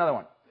there. Here's another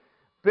one.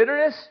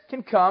 Bitterness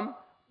can come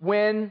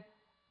when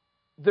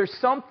there's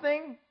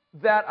something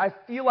that I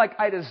feel like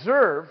I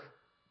deserve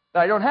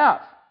that I don't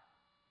have.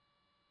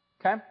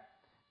 Okay?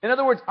 In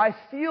other words, I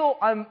feel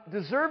I'm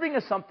deserving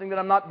of something that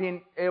I'm not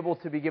being able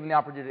to be given the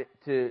opportunity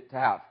to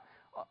have.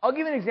 I'll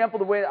give you an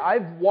example of the way that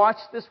I've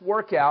watched this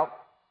work out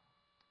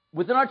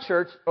within our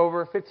church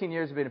over 15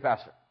 years of being a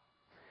pastor.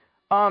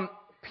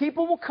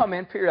 People will come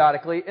in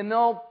periodically, and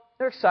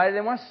they're excited.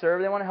 They want to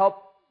serve. They want to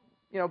help,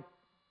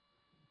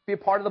 be a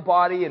part of the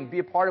body and be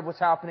a part of what's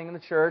happening in the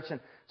church.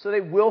 And so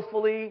they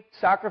willfully,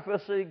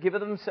 sacrificially give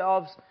of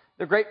themselves.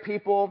 They're great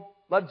people,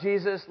 love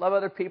Jesus, love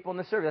other people, and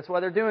they serve. That's why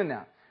they're doing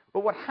that.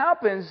 But what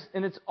happens,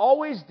 and it's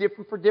always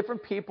different for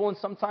different people, and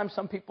sometimes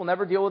some people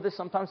never deal with this,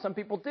 sometimes some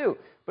people do.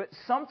 But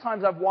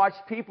sometimes I've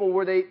watched people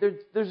where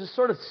there's a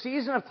sort of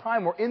season of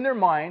time where in their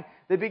mind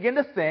they begin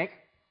to think,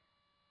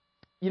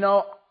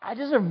 I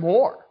deserve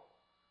more.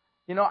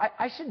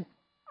 I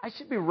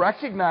should be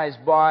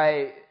recognized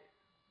by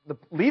the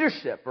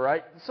leadership,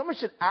 right? Someone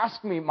should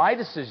ask me my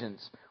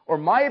decisions or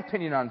my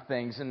opinion on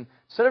things, and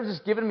instead of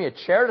just giving me a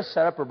chair to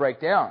set up or break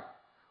down.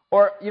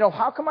 Or,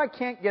 how come I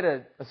can't get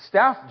a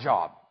staff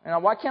job?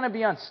 Why can't I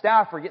be on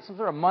staff or get some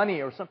sort of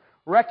money or some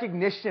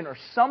recognition or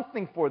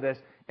something for this?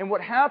 And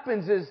what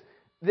happens is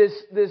this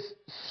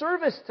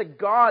service to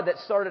God that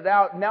started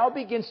out now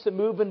begins to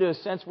move into a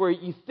sense where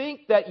you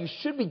think that you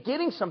should be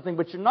getting something,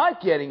 but you're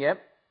not getting it,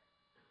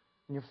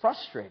 and you're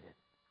frustrated.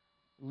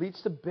 It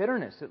leads to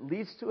bitterness. It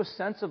leads to a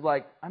sense of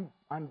like, I'm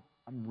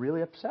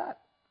really upset.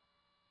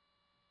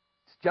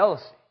 It's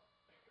jealousy.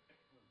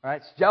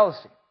 Right? It's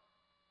jealousy.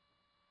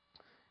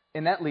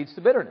 And that leads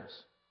to bitterness.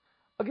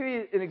 I'll give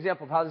you an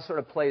example of how this sort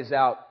of plays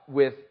out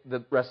with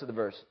the rest of the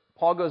verse.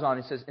 Paul goes on,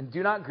 he says, and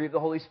do not grieve the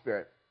Holy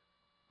Spirit.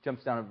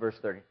 Jumps down to verse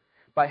 30.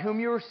 By whom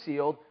you were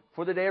sealed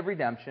for the day of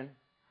redemption.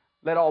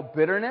 Let all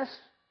bitterness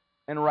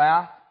and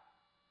wrath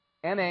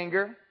and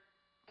anger.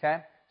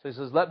 Okay? So he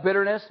says, let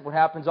bitterness. What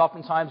happens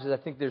oftentimes is I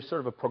think there's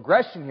sort of a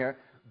progression here.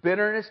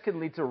 Bitterness can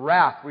lead to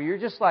wrath, where you're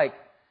just like,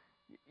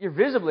 you're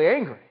visibly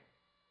angry.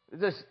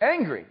 Just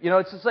angry.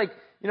 It's just like,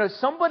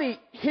 somebody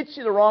hits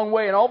you the wrong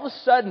way, and all of a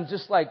sudden,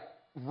 just like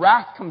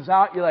wrath comes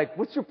out. You're like,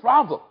 what's your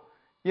problem?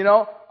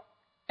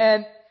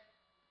 And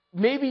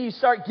maybe you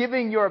start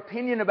giving your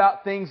opinion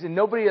about things, and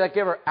nobody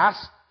ever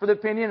asks for the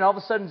opinion, and all of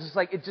a sudden,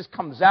 it just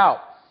comes out.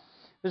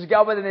 There's a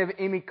gal by the name of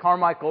Amy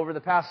Carmichael. Over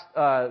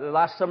the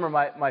last summer,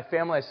 my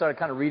family, I started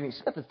kind of reading.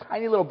 She's got this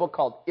tiny little book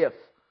called If,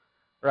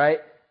 right?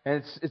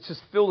 And it's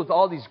just filled with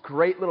all these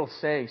great little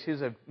sayings. She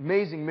was an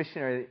amazing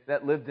missionary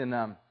that lived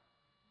in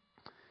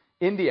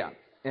India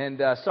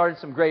and started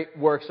some great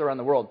works around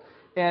the world.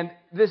 And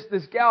this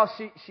gal,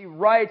 she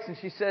writes and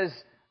she says,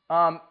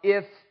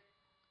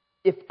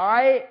 if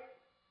I'm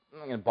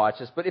going to botch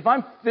this, but if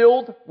I'm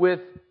filled with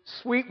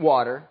sweet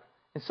water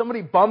and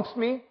somebody bumps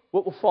me,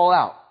 what will fall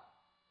out?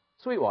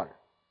 Sweet water.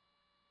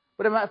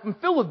 But if I'm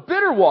filled with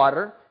bitter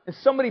water and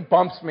somebody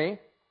bumps me,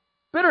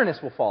 bitterness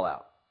will fall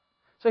out.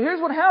 So here's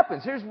what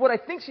happens. Here's what I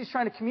think she's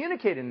trying to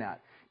communicate in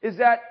that, is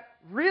that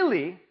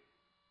really,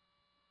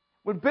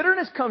 when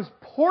bitterness comes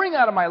pouring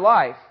out of my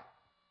life,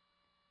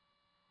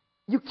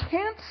 you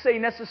can't say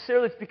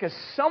necessarily it's because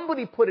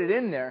somebody put it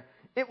in there.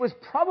 It was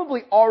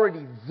probably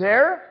already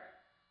there.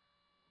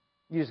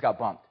 You just got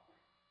bumped.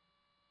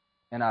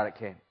 And out it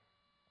came.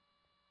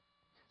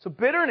 So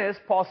bitterness,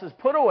 Paul says,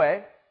 put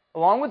away,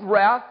 along with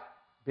wrath,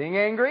 being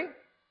angry,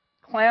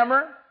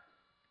 clamor,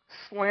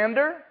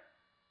 slander.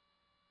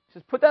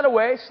 Just put that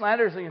away.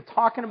 Slander is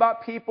talking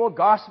about people,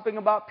 gossiping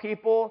about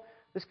people.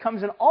 This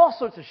comes in all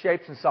sorts of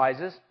shapes and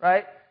sizes,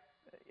 right?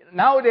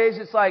 Nowadays,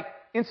 it's like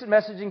instant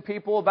messaging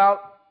people about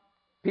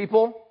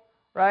people,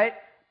 right?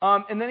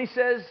 And then he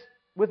says,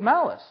 with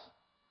malice.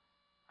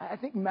 I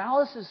think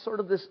malice is sort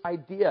of this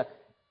idea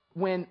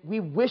when we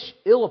wish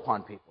ill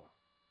upon people.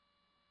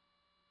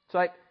 It's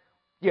like,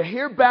 you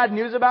hear bad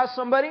news about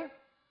somebody,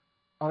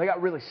 oh, they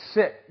got really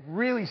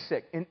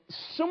sick. And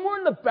somewhere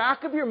in the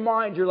back of your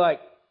mind, you're like,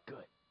 good.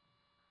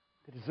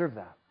 They deserve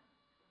that.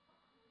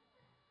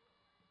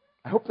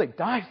 I hope they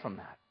die from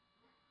that.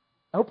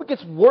 I hope it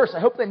gets worse. I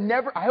hope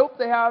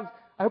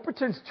it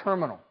turns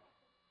terminal.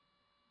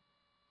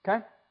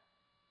 Okay?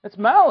 That's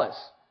malice.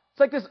 It's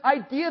like this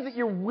idea that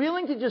you're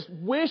willing to just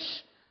wish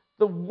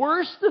the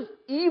worst of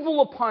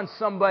evil upon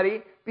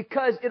somebody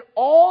because it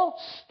all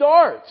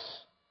starts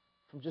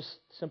from just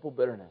simple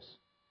bitterness.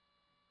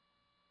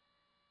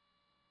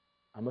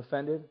 I'm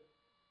offended.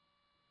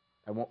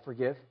 I won't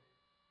forgive.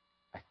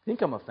 I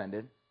think I'm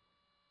offended,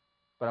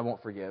 but I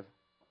won't forgive.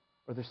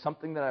 Or there's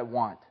something that I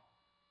want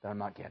that I'm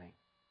not getting.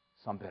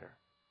 So I'm bitter.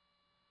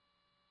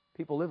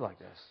 People live like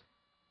this.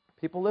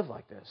 People live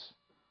like this.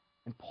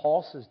 And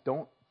Paul says,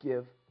 don't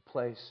give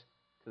place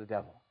to the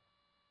devil.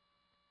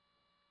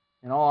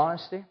 In all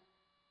honesty,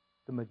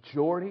 the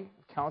majority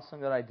of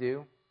counseling that I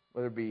do,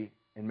 whether it be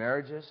in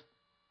marriages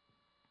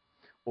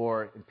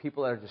or in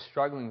people that are just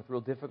struggling with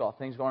real difficult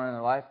things going on in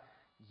their life,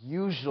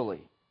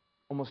 usually,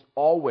 almost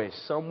always,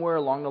 somewhere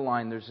along the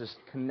line, there's this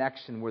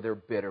connection where they're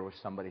bitter with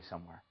somebody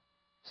somewhere.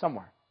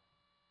 Somewhere.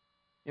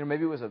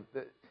 Maybe it was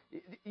that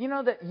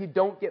you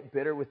don't get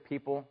bitter with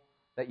people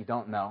that you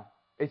don't know.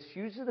 It's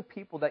usually the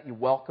people that you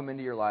welcome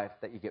into your life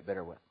that you get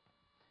bitter with.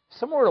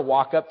 Someone were to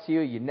walk up to you,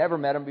 you never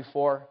met them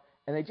before,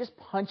 and they just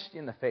punched you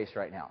in the face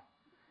right now.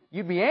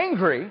 You'd be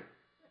angry,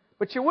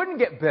 but you wouldn't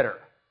get bitter,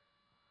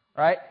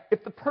 right?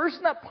 If the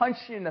person that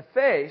punched you in the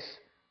face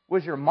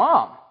was your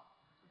mom,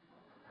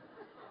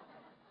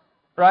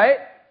 right?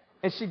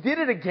 And she did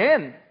it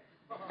again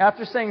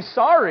after saying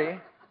sorry,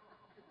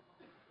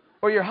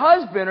 or your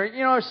husband, or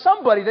or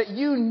somebody that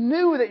you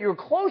knew that you were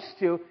close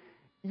to,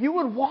 you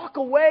would walk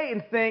away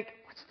and think,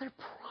 what's their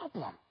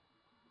problem?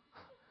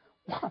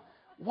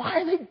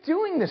 Why are they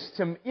doing this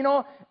to me?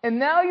 And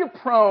now you're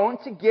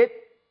prone to get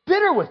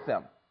bitter with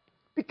them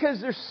because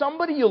there's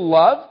somebody you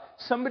love,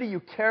 somebody you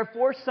care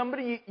for,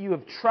 somebody you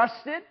have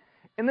trusted,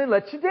 and they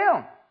let you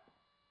down.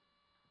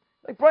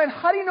 Like, Brian,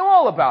 how do you know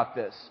all about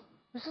this?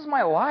 This is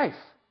my life.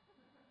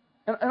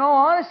 And in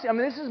all honesty,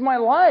 this is my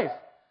life.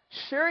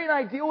 Sherry and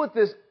I deal with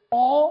this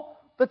all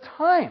the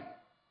time.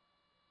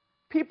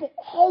 People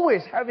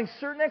always having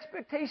certain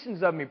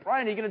expectations of me.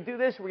 Brian, are you going to do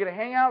this? We're going to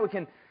hang out. We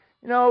can,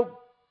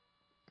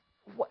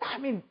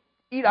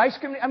 eat ice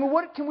cream.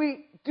 What can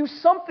we do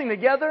something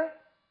together?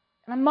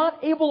 And I'm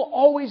not able to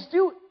always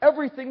do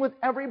everything with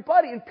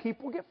everybody, and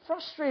people get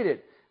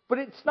frustrated. But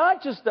it's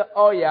not just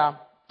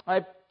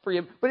I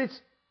forgive, but it's,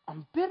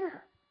 I'm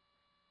bitter.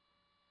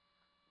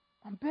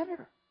 I'm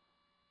bitter.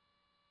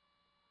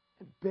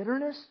 And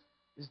bitterness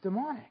is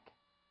demonic.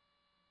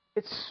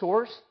 It's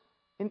sourced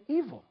in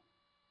evil.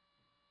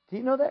 Do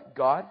you know that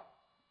God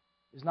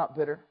is not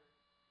bitter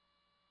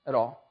at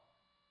all?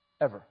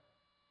 Ever.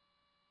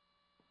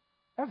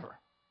 Ever.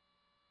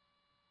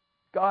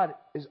 God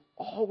is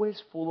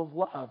always full of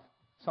love.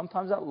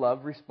 Sometimes that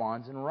love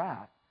responds in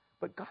wrath.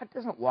 But God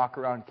doesn't walk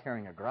around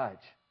carrying a grudge.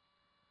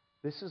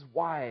 This is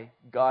why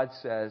God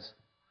says,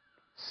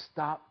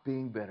 stop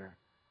being bitter.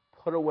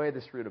 Put away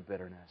this root of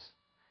bitterness.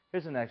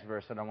 Here's the next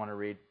verse that I want to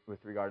read with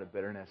regard to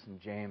bitterness. In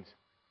James,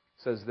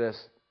 it says this,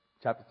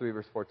 chapter 3,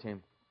 verse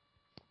 14.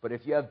 But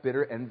if you have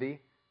bitter envy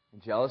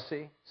and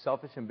jealousy,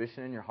 selfish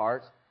ambition in your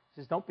hearts,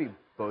 he says, don't be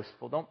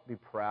boastful, don't be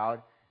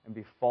proud, and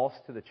be false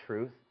to the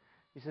truth.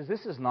 He says,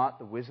 this is not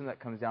the wisdom that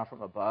comes down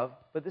from above,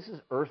 but this is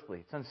earthly,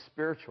 it's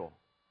unspiritual,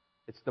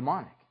 it's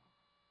demonic.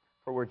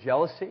 For where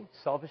jealousy,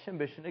 selfish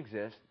ambition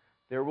exist,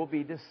 there will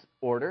be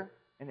disorder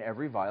in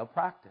every vile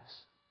practice.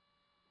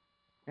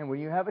 And when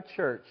you have a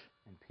church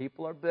and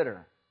people are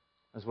bitter,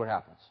 that's what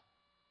happens.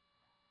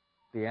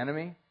 The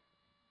enemy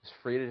is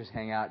free to just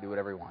hang out and do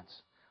whatever he wants.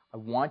 I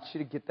want you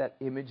to get that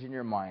image in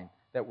your mind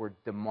that where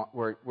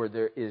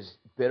there is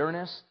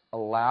bitterness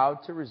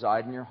allowed to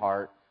reside in your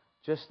heart.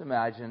 Just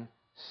imagine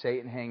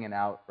Satan hanging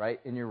out right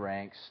in your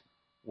ranks,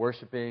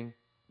 worshiping,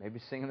 maybe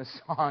singing the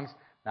songs,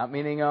 not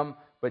meaning them,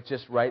 but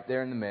just right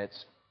there in the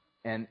midst.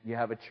 And you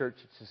have a church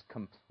that's just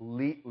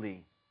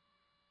completely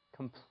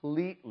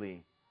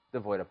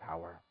devoid of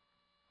power.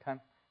 Okay?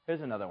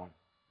 Here's another one.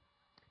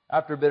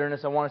 After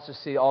bitterness, I want us to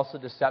see also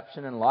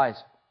deception and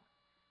lies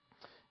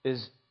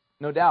is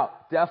no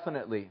doubt,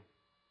 definitely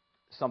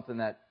something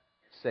that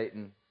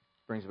Satan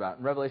brings about.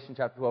 In Revelation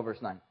chapter 12,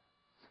 verse 9, it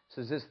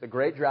says this, the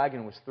great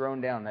dragon was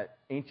thrown down, that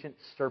ancient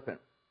serpent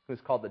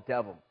who's called the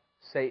devil,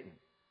 Satan,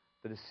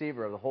 the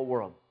deceiver of the whole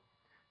world.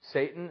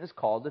 Satan is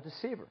called the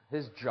deceiver.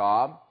 His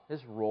job, his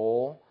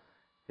role,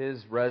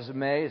 his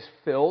resume is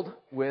filled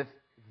with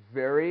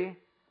very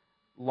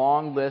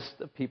long list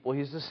of people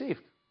he's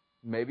deceived.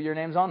 Maybe your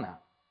name's on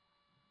that.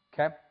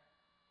 Okay?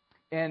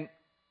 And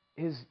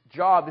his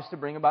job is to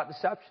bring about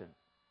deception.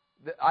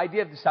 The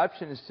idea of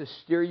deception is to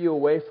steer you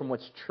away from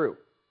what's true.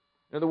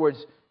 In other words,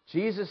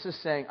 Jesus is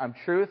saying, I'm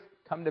truth,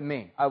 come to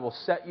me. I will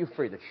set you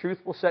free. The truth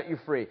will set you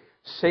free.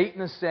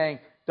 Satan is saying,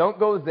 don't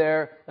go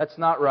there, that's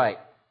not right.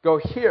 Go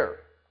here.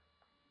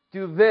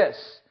 Do this.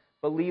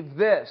 Believe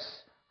this.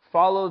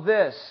 Follow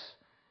this.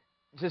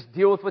 Just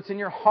deal with what's in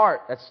your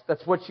heart.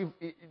 That's what you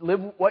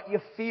live, what you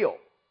feel.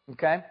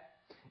 Okay?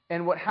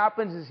 And what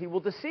happens is he will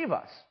deceive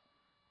us.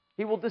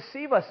 He will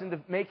deceive us into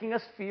making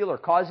us feel or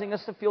causing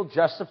us to feel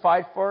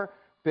justified for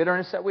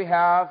bitterness that we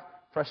have,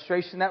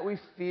 frustration that we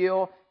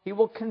feel. He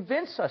will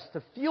convince us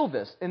to feel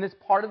this, and it's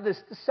part of this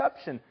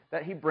deception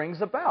that he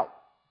brings about.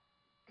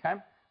 Okay?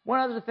 One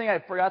other thing I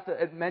forgot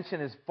to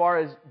mention as far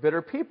as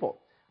bitter people.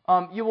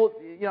 You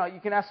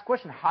can ask the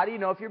question, how do you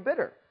know if you're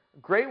bitter? A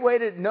great way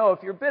to know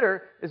if you're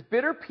bitter is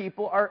bitter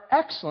people are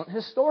excellent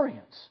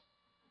historians.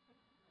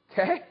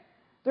 Okay?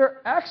 They're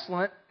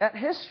excellent at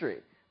history.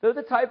 They're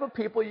the type of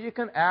people you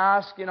can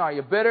ask, are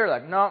you bitter?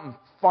 Like, no, I'm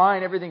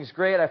fine, everything's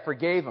great, I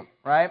forgave them,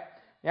 right?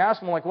 You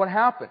ask them, like, what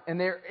happened? And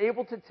they're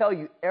able to tell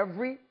you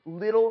every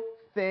little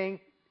thing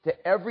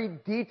to every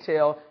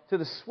detail to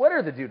the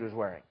sweater the dude was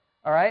wearing,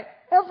 all right?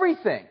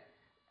 Everything.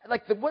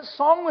 Like, what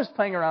song was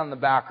playing around in the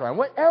background.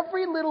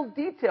 Every little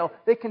detail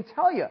they can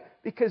tell you,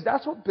 because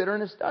that's what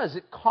bitterness does.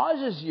 It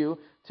causes you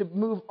to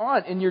move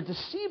on, and you're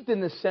deceived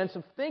in the sense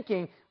of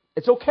thinking,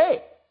 it's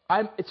okay.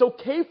 It's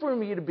okay for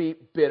me to be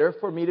bitter,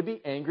 for me to be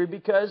angry,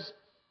 because,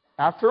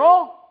 after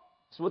all,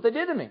 it's what they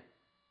did to me.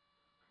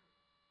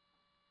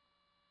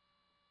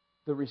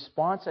 The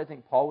response, I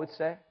think Paul would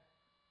say,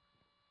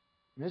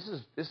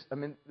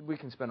 we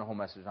can spend a whole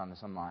message on this,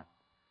 I'm not.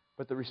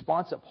 But the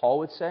response that Paul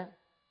would say,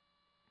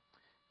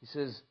 he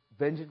says,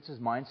 vengeance is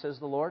mine, says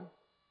the Lord.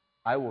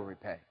 I will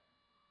repay.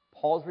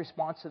 Paul's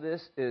response to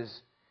this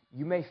is,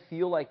 you may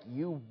feel like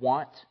you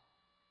want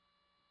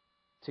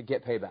to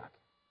get payback.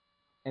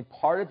 And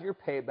part of your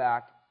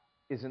payback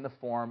is in the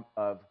form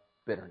of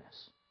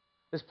bitterness.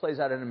 This plays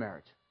out in a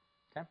marriage.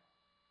 Okay?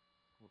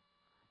 This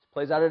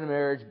plays out in a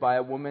marriage by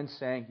a woman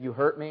saying, you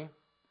hurt me,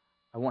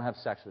 I won't have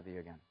sex with you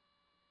again.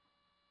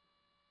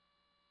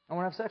 I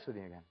won't have sex with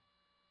you again.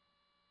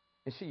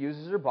 And she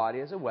uses her body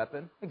as a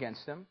weapon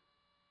against him.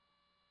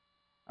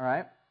 All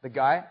right? The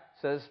guy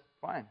says,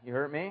 fine, you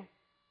hurt me,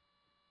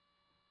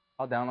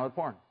 I'll download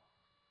porn.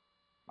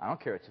 I don't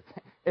care.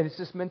 And it's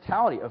this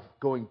mentality of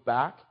going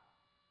back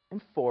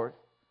and forth,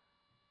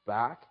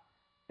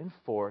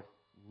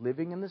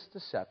 living in this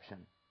deception.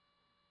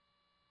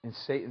 And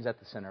Satan's at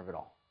the center of it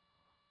all.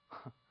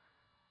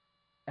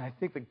 And I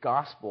think the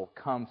gospel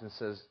comes and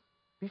says,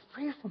 be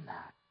free from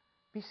that.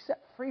 Be set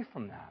free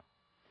from that.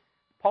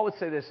 Paul would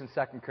say this in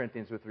 2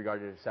 Corinthians with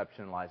regard to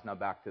deception and lies. Now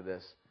back to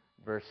this,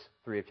 verse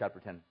 3 of chapter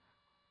 10.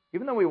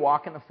 Even though we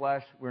walk in the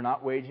flesh, we're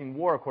not waging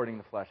war according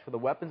to the flesh. For the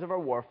weapons of our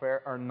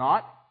warfare are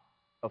not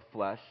of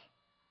flesh,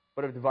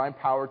 but of divine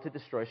power to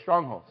destroy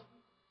strongholds.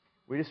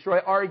 We destroy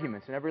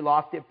arguments and every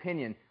lofty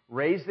opinion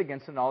raised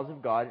against the knowledge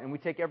of God, and we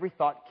take every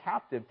thought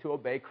captive to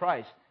obey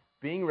Christ,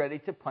 being ready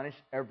to punish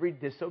every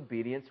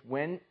disobedience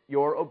when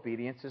your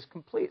obedience is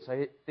complete. So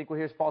I think what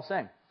here's Paul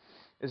saying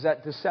is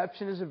that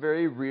deception is a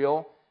very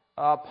real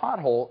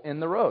pothole in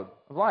the road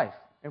of life.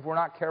 If we're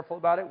not careful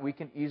about it, we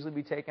can easily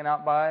be taken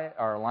out by it.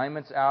 Our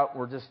alignment's out.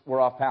 We're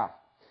off path.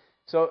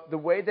 So the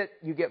way that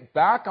you get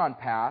back on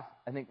path,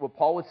 I think what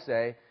Paul would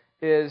say,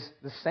 is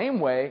the same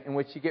way in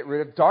which you get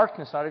rid of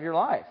darkness out of your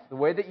life. The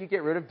way that you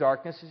get rid of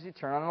darkness is you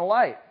turn on the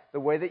light. The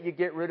way that you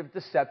get rid of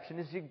deception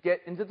is you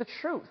get into the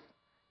truth.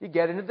 You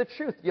get into the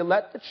truth. You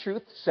let the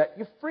truth set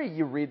you free.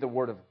 You read the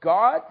Word of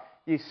God.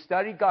 You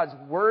study God's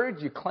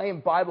Word. You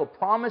claim Bible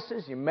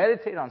promises. You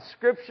meditate on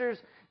Scriptures.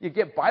 You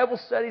get Bible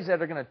studies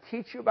that are going to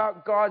teach you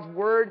about God's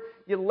Word.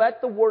 You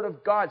let the Word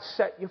of God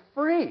set you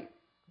free.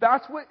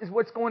 That's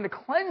what's going to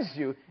cleanse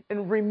you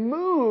and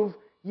remove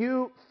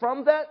you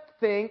from that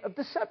thing of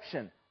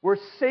deception where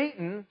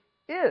Satan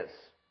is.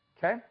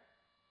 Okay?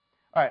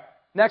 All right.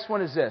 Next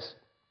one is this.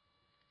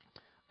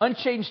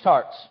 Unchanged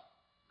hearts.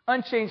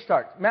 Unchanged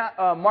hearts.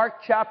 Mark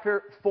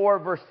chapter 4,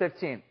 verse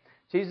 15.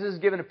 Jesus is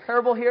given a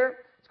parable here.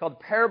 It's called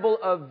the parable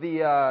of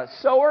the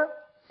sower.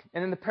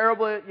 And in the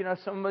parable,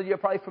 some of you are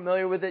probably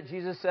familiar with it.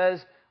 Jesus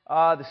says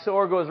the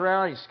sower goes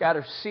around, he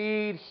scatters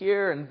seed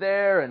here and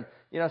there, and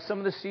some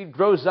of the seed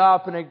grows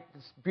up and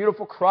it's a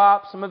beautiful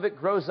crop. Some of it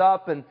grows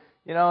up and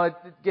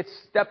it gets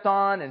stepped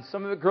on, and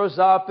some of it grows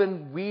up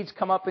and weeds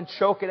come up and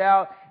choke it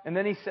out. And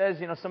then he says,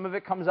 some of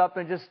it comes up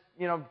and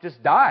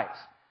just dies.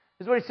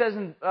 This is what he says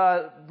in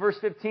verse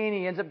 15.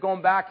 He ends up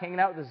going back, hanging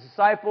out with his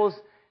disciples,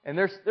 and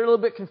they're a little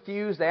bit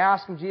confused. They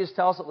ask him, Jesus,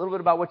 tell us a little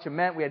bit about what you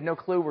meant. We had no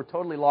clue. We're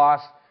totally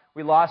lost.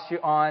 We lost you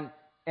on,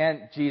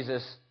 and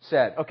Jesus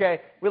said,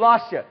 okay, we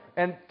lost you.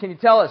 And can you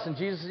tell us? And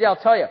Jesus says, yeah, I'll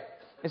tell you.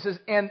 It says,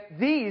 and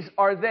these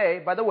are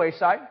they by the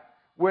wayside,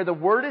 where the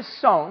word is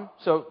sown.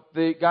 So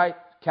the guy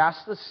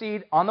casts the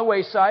seed on the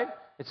wayside.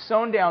 It's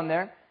sown down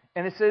there.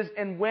 And it says,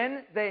 and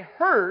when they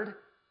heard,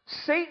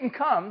 Satan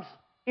comes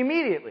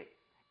immediately.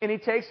 And he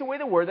takes away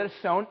the word that is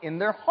sown in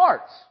their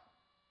hearts.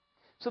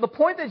 So the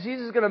point that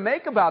Jesus is going to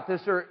make about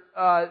this, or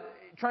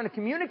trying to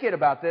communicate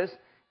about this,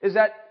 is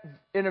that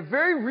in a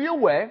very real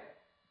way,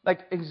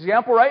 like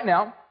example right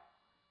now,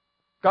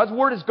 God's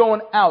word is going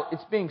out.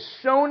 It's being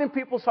sown in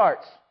people's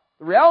hearts.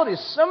 The reality is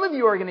some of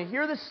you are going to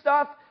hear this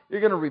stuff.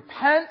 You're going to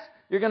repent.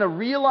 You're going to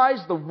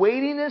realize the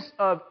weightiness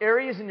of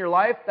areas in your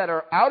life that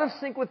are out of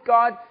sync with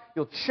God.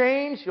 You'll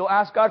change. You'll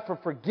ask God for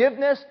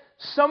forgiveness.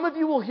 Some of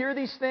you will hear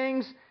these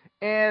things,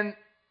 and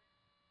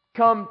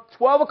come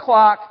 12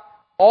 o'clock,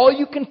 all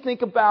you can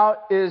think about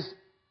is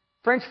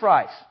French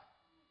fries.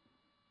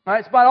 All right,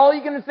 it's about all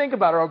you're going to think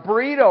about, or a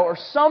burrito, or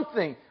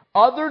something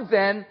other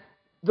than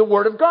the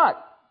Word of God.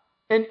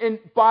 And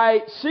by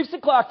 6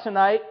 o'clock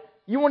tonight,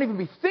 you won't even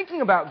be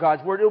thinking about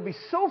God's Word. It will be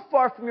so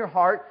far from your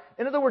heart.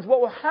 In other words, what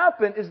will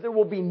happen is there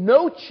will be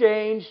no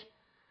change,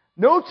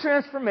 no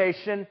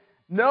transformation,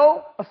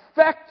 no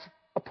effect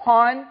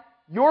upon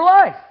your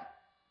life.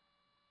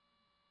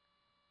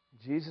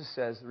 Jesus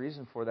says the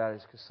reason for that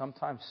is because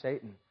sometimes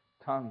Satan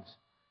comes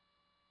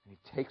and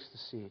he takes the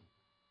seed.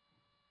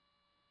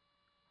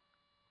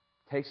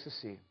 Takes the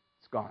seed.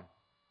 It's gone.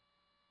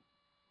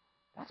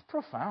 That's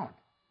profound.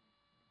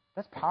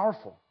 That's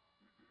powerful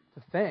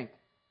to think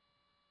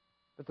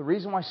that the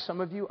reason why some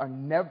of you are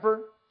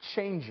never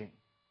changing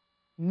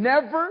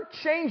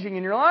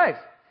in your life,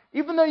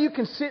 even though you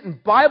can sit in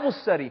Bible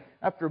study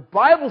after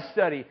Bible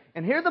study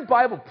and hear the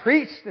Bible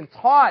preached and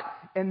taught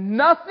and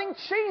nothing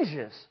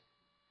changes,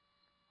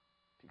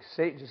 because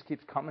Satan just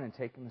keeps coming and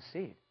taking the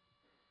seed.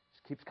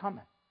 Just keeps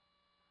coming.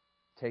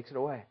 Takes it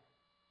away.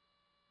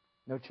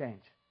 No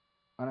change.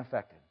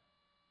 Unaffected.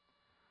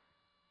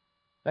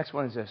 Next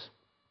one is this.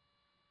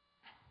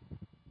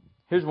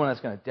 Here's one that's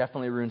going to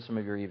definitely ruin some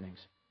of your evenings.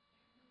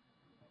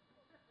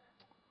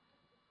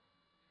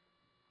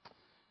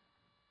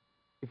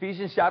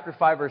 Ephesians chapter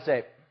 5, verse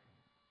 8.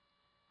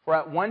 For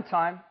at one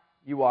time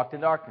you walked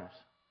in darkness,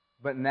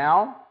 but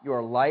now you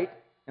are light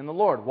in the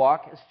Lord.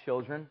 Walk as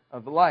children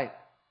of the light.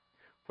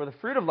 For the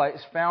fruit of light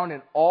is found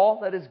in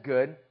all that is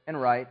good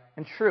and right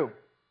and true.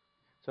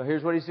 So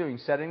here's what he's doing,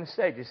 setting the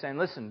stage. He's saying,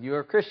 listen, you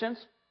are Christians,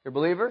 you're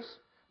believers.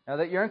 Now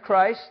that you're in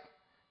Christ,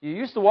 you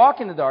used to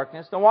walk in the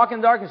darkness. Don't walk in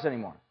the darkness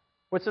anymore.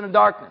 What's in the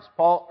darkness?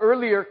 Paul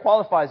earlier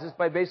qualifies this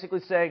by basically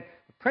saying,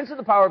 the prince of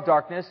the power of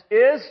darkness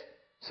is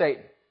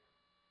Satan.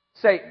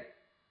 Satan.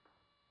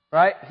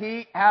 Right?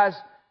 He has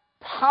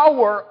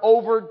power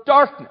over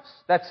darkness.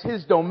 That's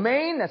his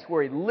domain. That's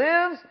where he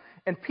lives.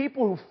 And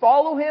people who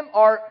follow him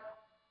are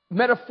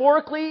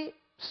metaphorically,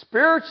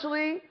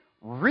 spiritually,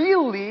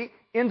 really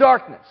in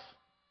darkness.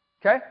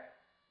 Okay?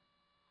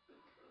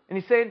 And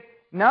he's saying,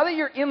 now that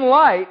you're in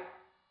light,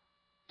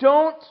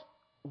 don't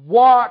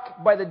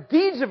walk by the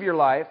deeds of your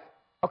life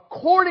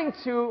according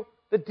to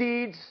the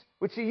deeds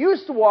which you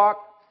used to walk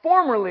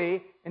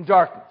formerly in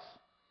darkness.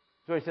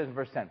 That's what he says in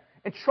verse 10.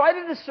 And try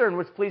to discern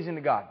what's pleasing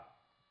to God.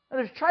 In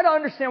other words, try to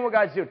understand what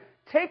God's doing.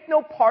 Take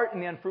no part in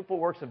the unfruitful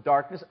works of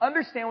darkness.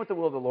 Understand what the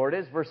will of the Lord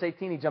is. Verse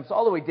 18, he jumps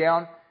all the way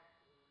down,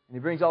 and he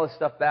brings all this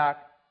stuff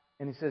back,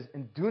 and he says,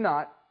 and do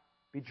not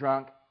be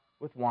drunk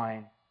with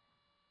wine,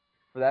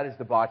 for that is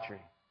debauchery,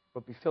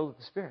 but be filled with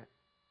the Spirit.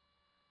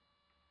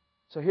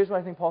 So here's what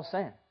I think Paul's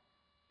saying,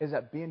 is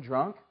that being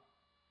drunk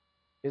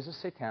is a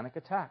satanic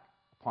attack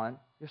upon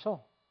your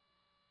soul.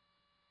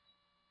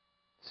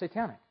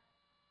 Satanic.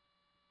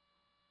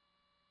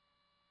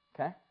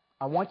 Okay?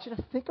 I want you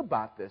to think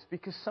about this,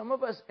 because some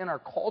of us in our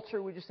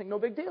culture, we just think, no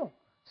big deal.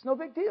 It's no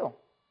big deal.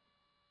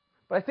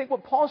 But I think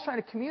what Paul's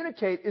trying to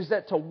communicate is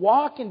that to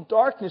walk in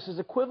darkness is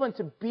equivalent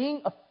to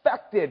being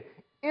affected,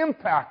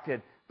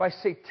 impacted by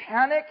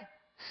satanic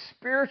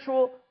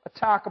spiritual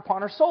attack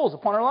upon our souls,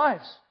 upon our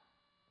lives.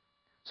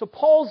 So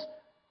Paul's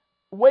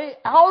way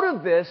out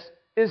of this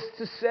is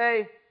to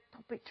say,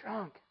 don't be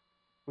drunk,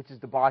 which is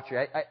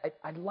debauchery.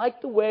 I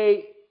like the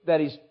way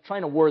that he's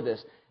trying to word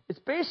this. It's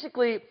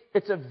basically,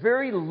 it's a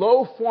very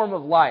low form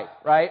of life,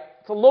 right?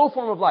 It's a low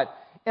form of life.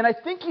 And I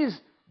think he's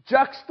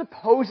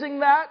juxtaposing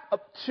that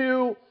up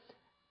to,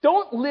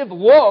 don't live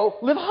low,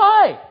 live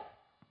high.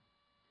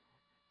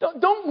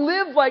 Don't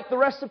live like the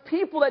rest of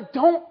people that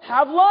don't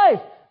have life.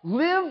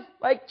 Live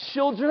like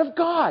children of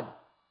God.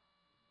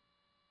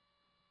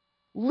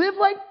 Live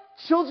like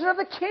children of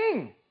the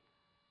King.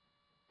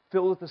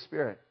 Filled with the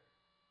Spirit.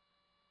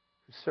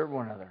 Who serve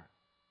one another.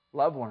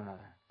 Love one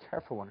another.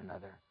 Care for one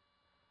another.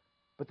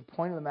 But the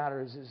point of the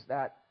matter is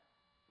that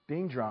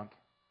being drunk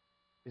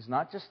is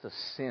not just a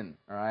sin,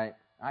 all right?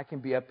 I can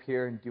be up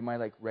here and do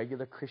my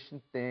regular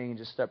Christian thing and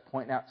just start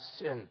pointing out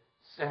sin,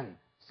 sin,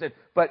 sin.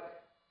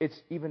 But it's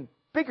even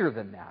bigger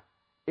than that.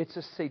 It's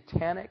a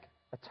satanic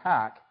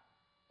attack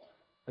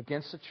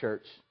against the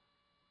church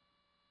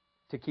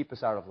to keep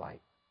us out of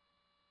light,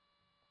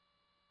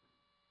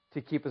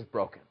 to keep us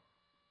broken,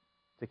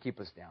 to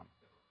keep us down.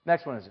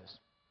 Next one is this.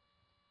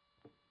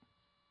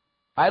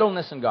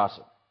 Idleness and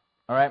gossip.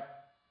 All right?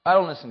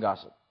 Idleness and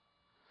gossip.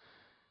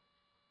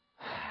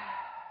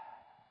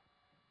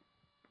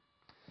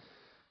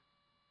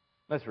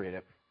 Let's read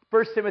it.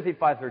 1 Timothy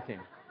 5:13.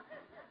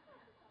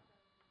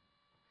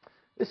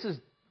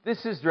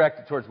 This is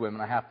directed towards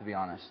women, I have to be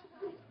honest.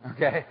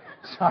 Okay?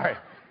 Sorry.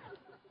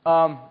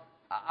 I'm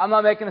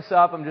not making this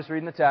up. I'm just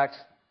reading the text.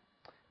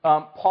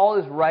 Paul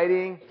is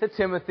writing to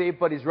Timothy,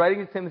 but he's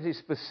writing to Timothy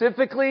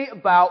specifically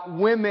about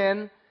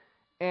women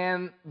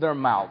and their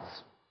mouths.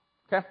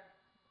 Okay?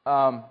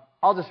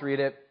 I'll just read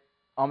it.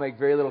 I'll make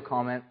very little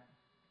comment.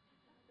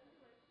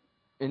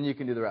 And you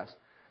can do the rest.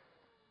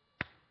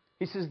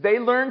 He says, they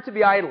learn to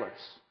be idlers,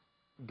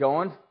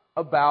 going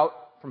about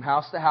from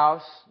house to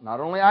house, not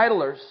only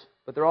idlers,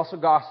 but they're also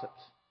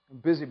gossips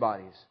and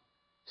busybodies,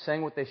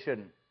 saying what they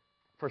shouldn't.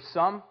 For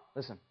some,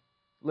 listen,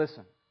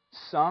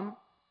 some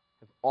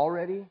have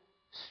already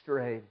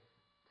strayed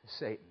to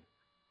Satan.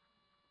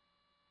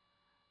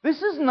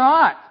 This is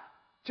not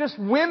just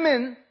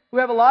women who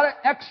have a lot of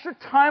extra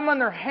time on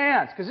their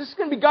hands, because this is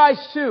going to be guys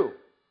too.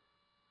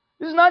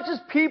 This is not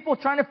just people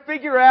trying to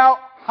figure out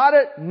how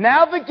to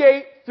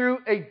navigate through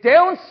a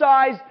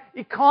downsized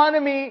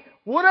economy.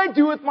 What do I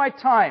do with my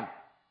time?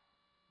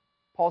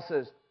 Paul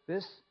says,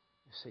 this is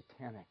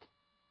satanic.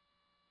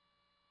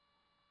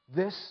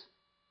 This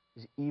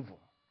is evil.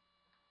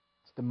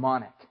 It's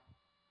demonic.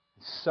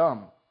 And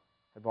some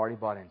have already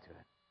bought into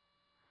it.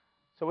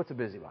 So what's a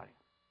busybody?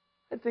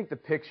 I think the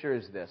picture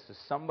is this. Is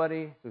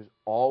somebody who's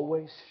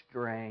always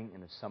straying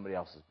into somebody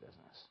else's business.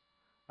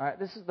 All right,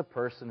 this is the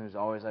person who's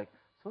always like,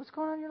 so what's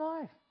going on in your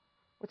life?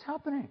 What's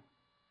happening?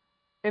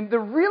 And they're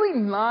really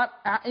not,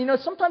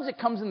 sometimes it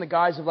comes in the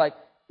guise of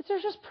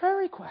there's just prayer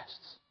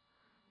requests.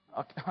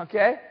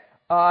 Okay?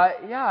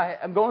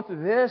 I'm going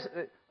through this.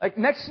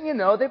 Next thing you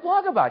know, they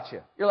blog about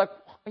you. You're like,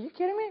 are you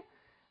kidding me?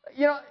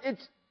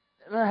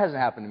 That hasn't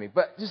happened to me.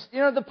 But just,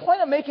 the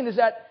point I'm making is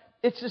that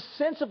it's a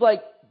sense of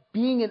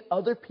being in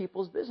other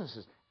people's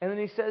businesses. And then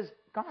he says,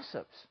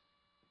 gossips.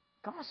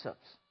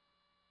 Gossips.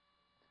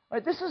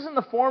 Right? This isn't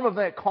the form of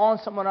like calling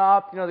someone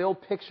up, the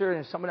old picture,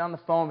 and somebody on the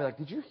phone be like,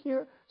 did you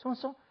hear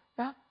so-and-so?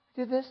 Yeah, I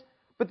did this.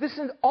 But this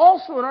is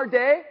also in our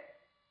day,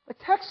 like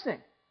texting.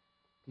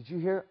 Did you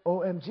hear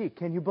OMG?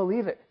 Can you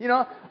believe it?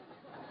 I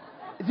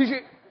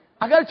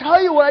got to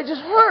tell you what I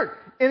just heard.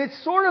 And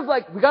it's sort of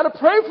like, we got to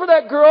pray for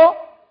that girl.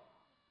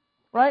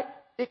 Right?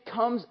 It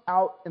comes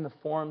out in the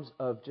forms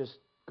of just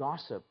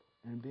gossip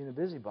and being a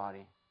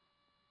busybody.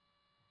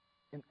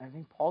 And I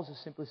think Paul's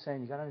just simply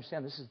saying, you got to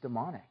understand, this is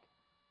demonic.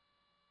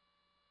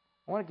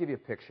 I want to give you a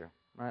picture.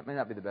 Right? It may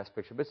not be the best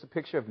picture, but it's a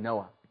picture of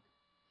Noah.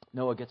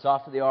 Noah gets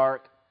off of the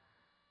ark,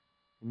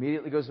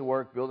 immediately goes to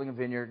work building a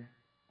vineyard.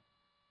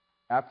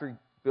 After he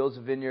builds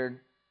a vineyard,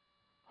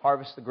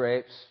 harvests the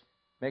grapes,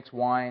 makes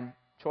wine,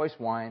 choice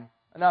wine,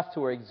 enough to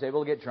where he's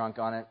able to get drunk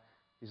on it.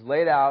 He's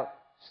laid out,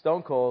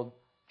 stone cold,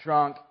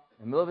 drunk,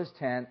 in the middle of his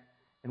tent,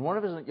 and one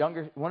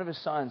of his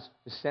sons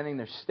is standing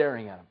there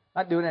staring at him,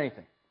 not doing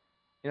anything.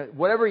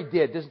 Whatever he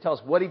did, doesn't tell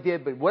us what he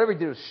did, but whatever he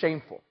did was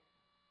shameful.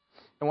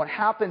 And what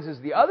happens is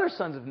the other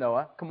sons of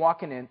Noah come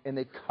walking in, and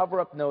they cover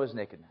up Noah's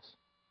nakedness.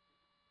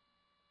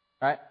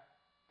 Right?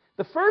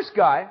 The first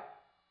guy,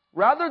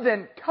 rather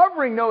than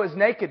covering Noah's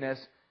nakedness,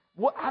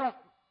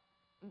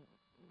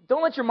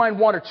 don't let your mind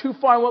wander too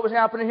far on what was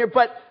happening here,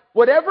 but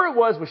whatever it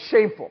was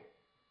shameful.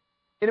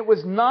 And it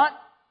was not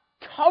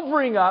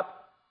covering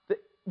up the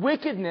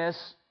wickedness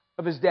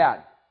of his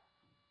dad.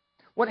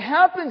 What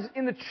happens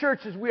in the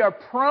church is we are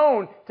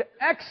prone to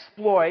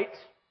exploit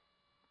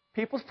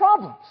people's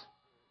problems.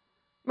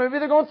 Maybe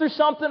they're going through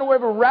something or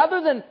whatever.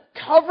 Rather than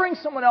covering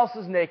someone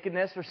else's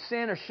nakedness or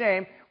sin or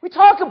shame, we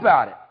talk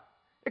about it.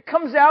 It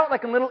comes out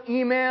like in little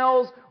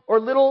emails or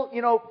little,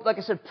 like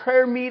I said,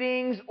 prayer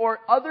meetings or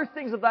other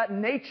things of that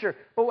nature.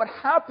 But what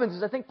happens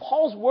is I think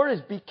Paul's word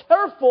is be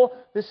careful.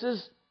 This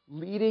is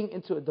leading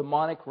into a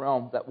demonic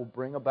realm that will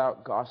bring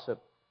about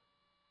gossip,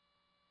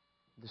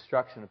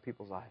 destruction of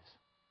people's lives.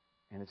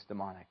 And it's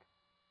demonic.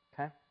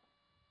 Okay?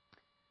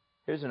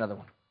 Here's another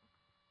one.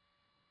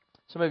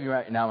 Some of you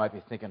right now might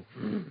be thinking,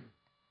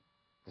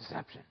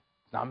 deception.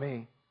 It's not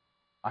me.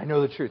 I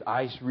know the truth.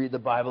 I read the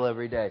Bible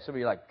every day. Some of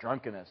you are like,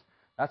 drunkenness.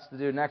 That's the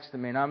dude next to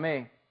me, not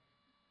me.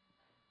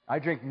 I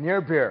drink near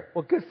beer.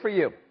 Well, good for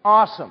you.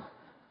 Awesome.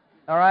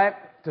 All right?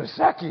 Dos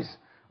Equis.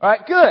 All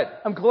right, good.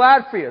 I'm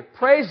glad for you.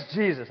 Praise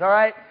Jesus. All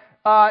right?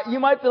 You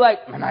might be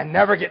like, man, I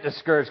never get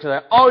discouraged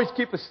because I always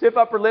keep a stiff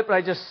upper lip and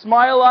I just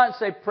smile a lot and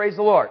say, praise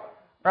the Lord.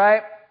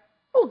 Right?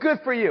 Well, good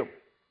for you.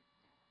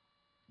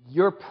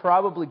 You're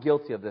probably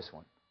guilty of this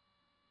one.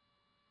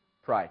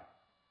 Pride.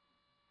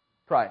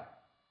 Pride.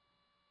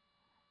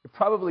 You're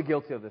probably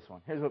guilty of this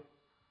one. Here's what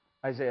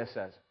Isaiah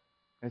says.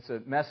 It's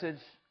a message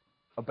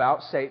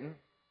about Satan.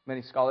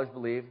 Many scholars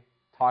believe,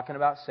 talking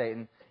about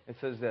Satan. It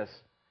says this.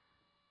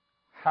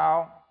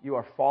 How you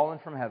are fallen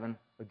from heaven,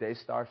 O day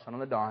star, son of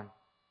the dawn.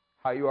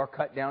 How you are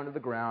cut down to the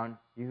ground,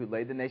 you who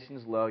laid the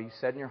nations low. You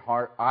said in your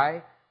heart,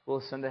 I will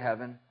ascend to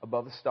heaven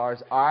above the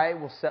stars. I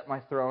will set my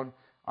throne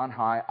on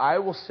high. I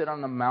will sit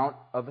on the mount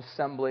of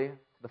assembly,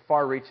 the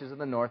far reaches of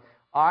the north.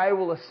 I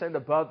will ascend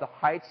above the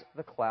heights of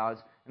the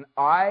clouds, and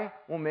I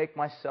will make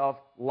myself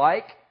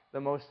like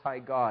the Most High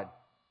God.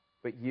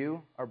 But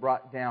you are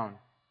brought down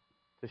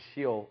to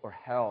Sheol or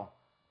hell,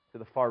 to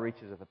the far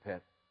reaches of the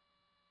pit.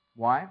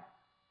 Why?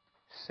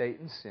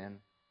 Satan's sin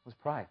was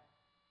pride.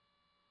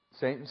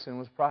 Satan's sin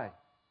was pride.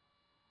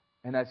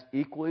 And that's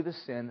equally the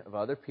sin of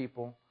other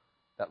people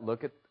that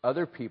look at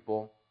other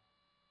people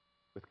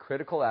with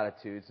critical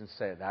attitudes and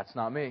say, that's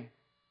not me.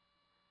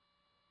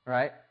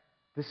 Right?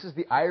 This is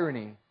the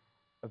irony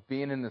of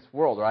being in this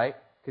world, right?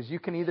 Because you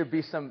can either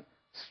be some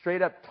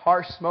straight up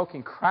tar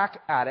smoking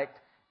crack addict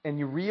and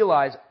you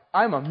realize,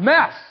 I'm a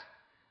mess.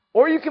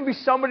 Or you can be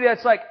somebody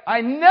that's like,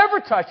 I never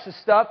touch this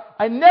stuff.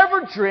 I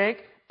never drink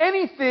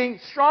anything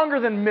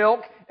stronger than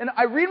milk. And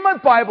I read my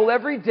Bible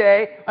every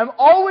day. I'm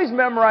always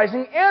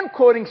memorizing and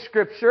quoting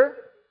Scripture.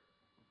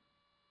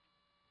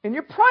 And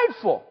you're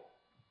prideful.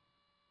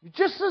 You're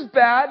just as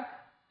bad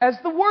as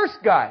the worst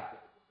guy.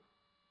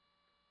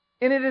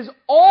 And it is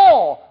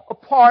all a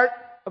part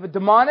of a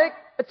demonic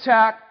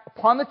attack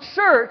upon the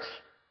church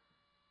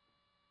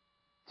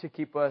to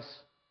keep us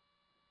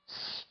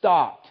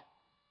stopped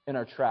in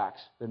our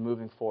tracks than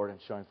moving forward and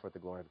showing forth the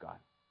glory of God.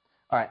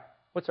 All right,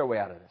 what's our way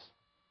out of this?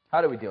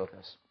 How do we deal with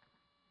this?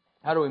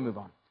 How do we move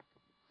on?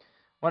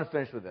 I want to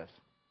finish with this.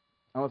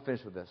 I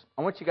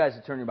want you guys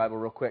to turn your Bible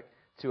real quick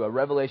to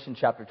Revelation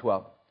chapter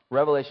 12.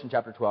 Revelation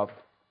chapter 12. In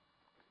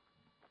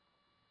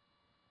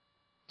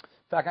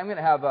fact, I'm going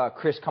to have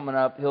Chris coming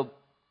up. He'll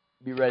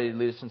be ready to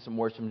lead us in some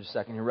worship in just a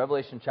second here.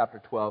 Revelation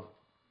chapter 12,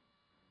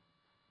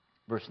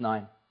 verse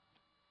 9.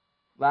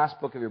 Last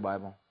book of your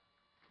Bible.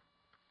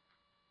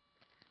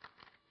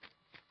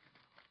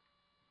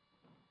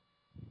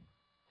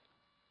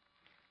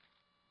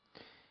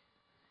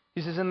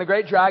 He says, and the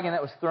great dragon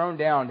that was thrown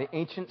down, the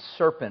ancient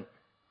serpent,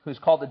 who's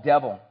called the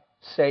devil,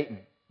 Satan,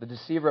 the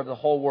deceiver of the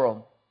whole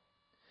world.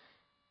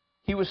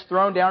 He was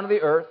thrown down to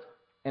the earth,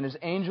 and his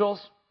angels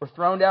were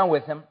thrown down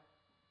with him.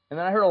 And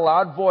then I heard a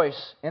loud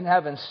voice in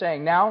heaven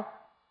saying, now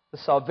the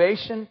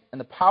salvation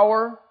and the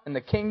power and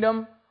the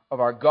kingdom of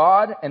our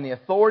God and the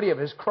authority of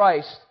His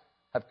Christ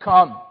have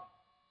come.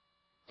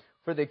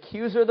 For the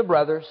accuser of the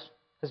brothers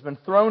has been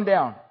thrown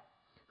down,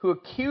 who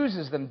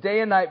accuses them day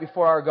and night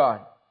before our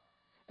God.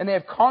 And they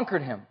have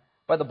conquered him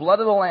by the blood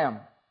of the Lamb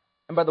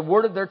and by the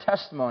word of their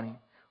testimony.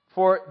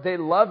 For they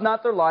love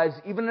not their lives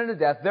even unto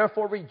death.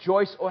 Therefore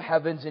rejoice, O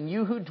heavens, and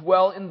you who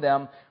dwell in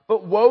them.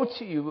 But woe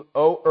to you,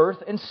 O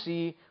earth and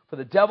sea, for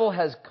the devil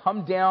has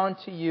come down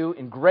to you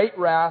in great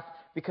wrath,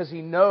 because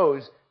he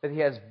knows that he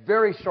has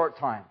very short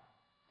time.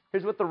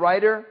 Here's what the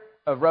writer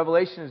of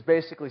Revelation is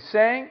basically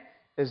saying,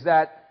 is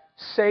that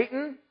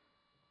Satan,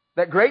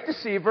 that great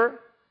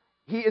deceiver,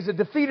 he is a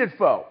defeated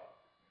foe.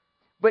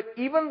 But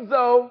even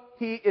though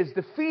he is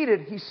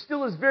defeated, he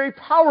still is very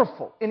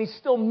powerful, and he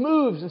still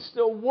moves and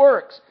still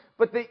works.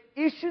 But the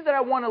issue that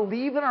I want to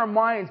leave in our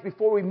minds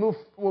before we do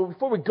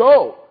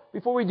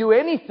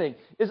anything,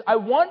 is I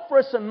want for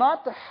us to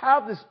not to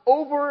have this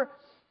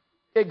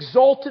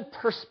over-exalted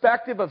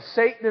perspective of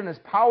Satan and his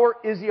power.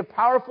 Is he a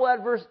powerful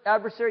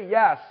adversary?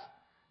 Yes.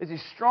 Is he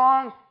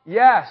strong?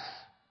 Yes.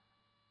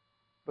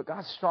 But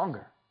God's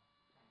stronger.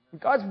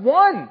 God's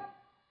won.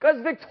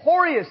 God's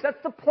victorious.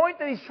 That's the point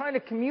that He's trying to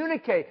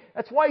communicate.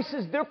 That's why He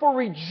says, therefore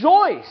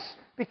rejoice,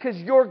 because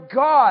your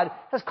God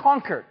has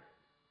conquered.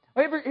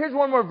 Here's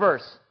one more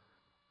verse.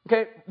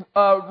 Okay,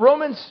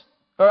 Romans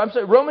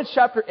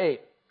chapter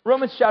 8.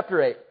 Romans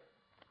chapter 8.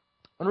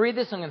 I'm going to read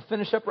this. I'm going to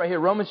finish up right here.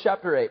 Romans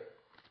chapter 8. It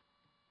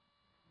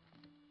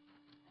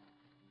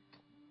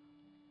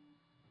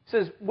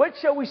says, what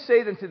shall we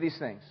say then to these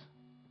things?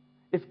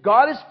 If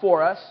God is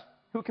for us,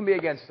 who can be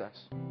against us?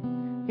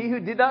 He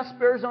who did not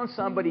spare His own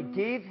Son, but He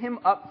gave Him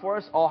up for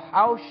us all,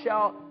 how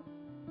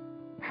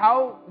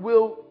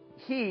will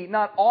He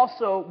not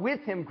also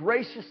with Him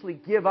graciously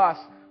give us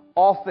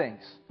all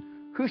things?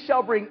 Who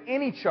shall bring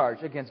any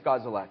charge against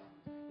God's elect?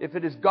 If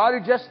it is God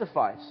who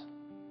justifies,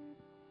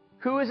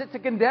 who is it to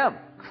condemn?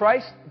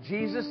 Christ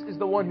Jesus is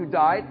the one who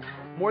died.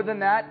 More than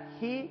that,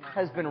 He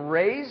has been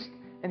raised,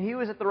 and He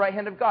was at the right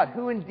hand of God,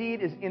 who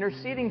indeed is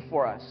interceding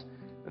for us.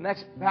 The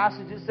next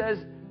passage it says,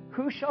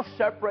 who shall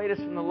separate us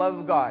from the love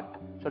of God?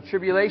 Shall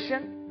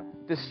tribulation,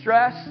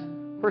 distress,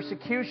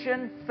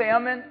 persecution,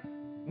 famine,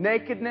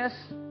 nakedness,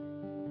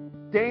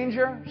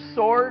 danger,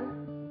 sword?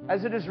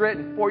 As it is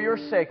written, for your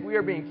sake we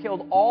are being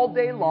killed all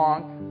day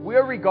long. We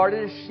are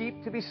regarded as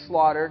sheep to be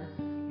slaughtered.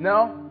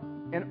 No,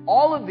 in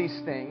all of these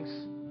things,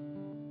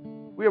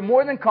 we are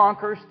more than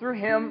conquerors through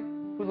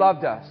Him who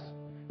loved us.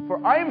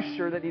 For I am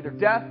sure that neither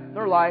death,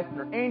 nor life,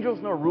 nor angels,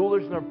 nor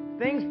rulers, nor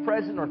things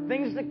present, nor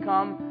things to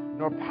come,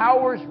 nor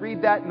powers,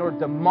 read that, nor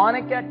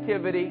demonic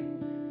activity,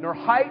 nor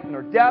height,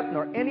 nor depth,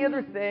 nor any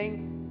other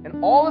thing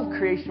in all of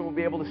creation will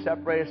be able to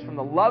separate us from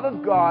the love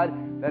of God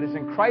that is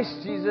in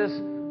Christ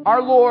Jesus,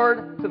 our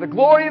Lord, to the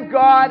glory of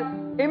God.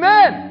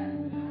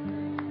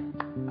 Amen.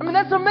 I mean,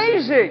 that's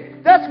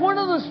amazing. That's one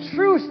of those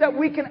truths that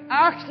we can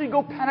actually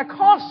go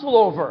Pentecostal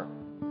over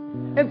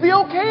and be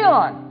okay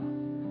on.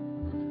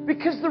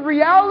 Because the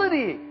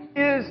reality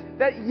is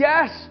that,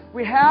 yes,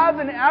 we have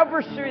an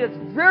adversary that's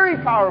very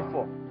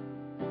powerful.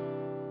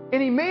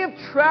 And he may have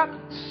trapped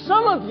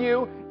some of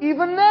you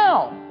even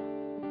now.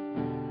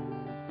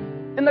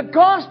 And the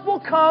gospel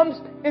comes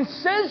and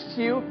says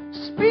to you,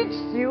 speaks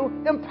to you,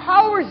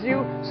 empowers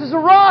you, says,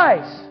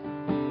 arise.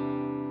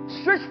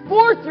 Stretch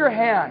forth your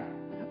hand.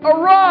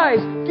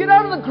 Arise. Get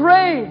out of the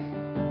grave.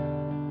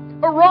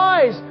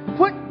 Arise.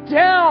 Put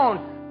down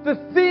the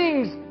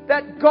things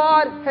that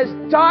God has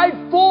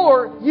died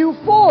for you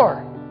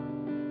for.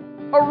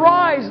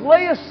 Arise.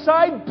 Lay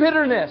aside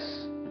bitterness.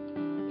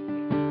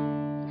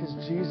 Because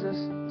Jesus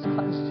has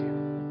cleansed you.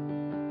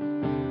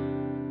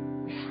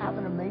 We have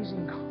an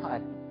amazing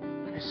God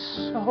that is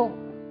so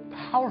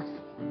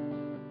powerful.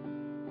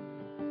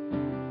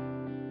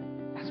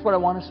 That's what I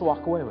want us to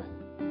walk away with.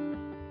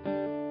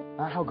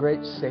 Not how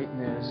great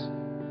Satan is.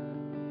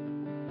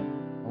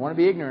 I want to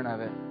be ignorant of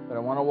it, but I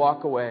want to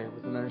walk away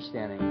with an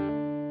understanding.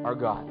 Our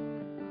God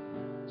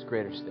is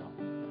greater still.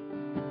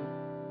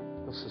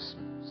 He'll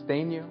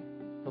sustain you.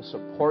 He'll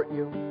support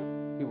you.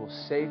 He will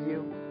save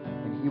you.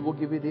 And He will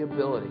give you the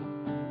ability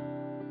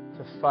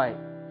to fight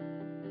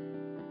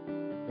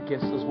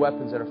against those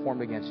weapons that are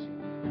formed against you.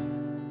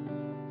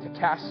 To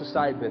cast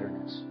aside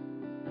bitterness.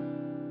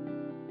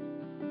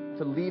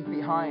 To leave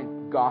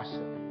behind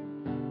gossip.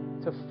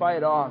 To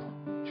fight off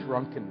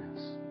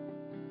drunkenness.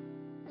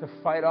 To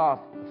fight off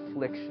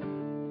affliction.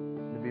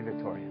 And to be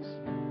victorious.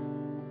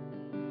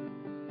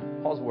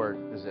 Paul's word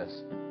is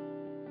this.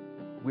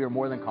 We are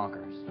more than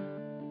conquerors.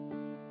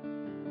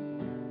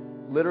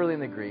 Literally in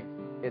the Greek,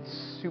 it's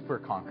super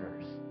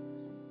conquerors.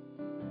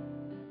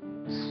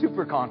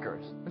 Super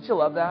conquerors. Don't you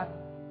love that?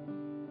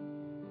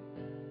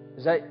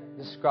 Does that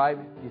describe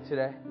you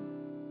today?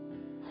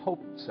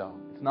 Hope so.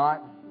 If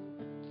not,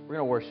 we're going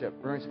to worship.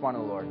 We're going to respond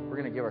to the Lord. We're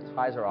going to give our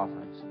tithes, our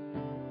offerings.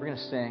 We're going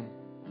to sing.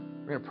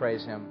 We're going to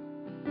praise Him.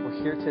 We're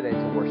here today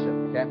to worship.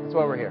 Okay? That's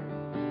why we're here.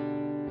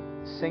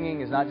 Singing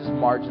is not just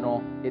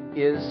marginal. It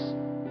is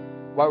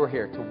why we're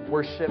here, to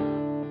worship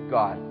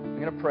God.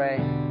 We're going to pray.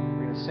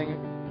 We're going to sing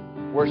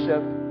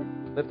worship,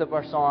 lift up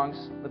our songs,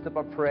 lift up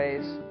our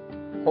praise.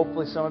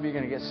 Hopefully some of you are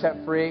going to get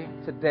set free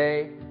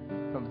today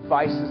from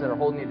vices that are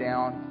holding you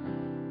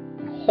down.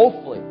 And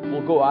hopefully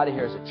we'll go out of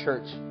here as a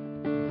church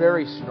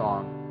very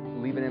strong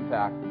and leave an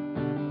impact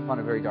upon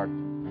a very dark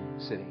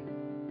city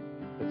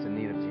that's in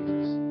need of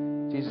Jesus.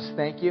 Jesus,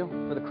 thank you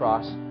for the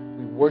cross.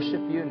 We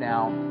worship you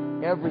now.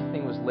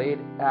 Everything was laid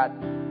at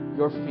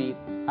your feet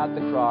at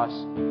the cross.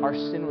 Our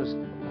sin was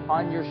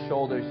upon your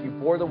shoulders. You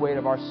bore the weight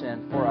of our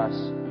sin for us.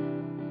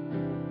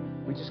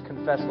 We just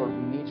confess, Lord,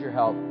 we need your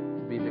help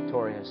to be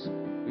victorious.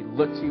 We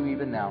look to you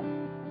even now.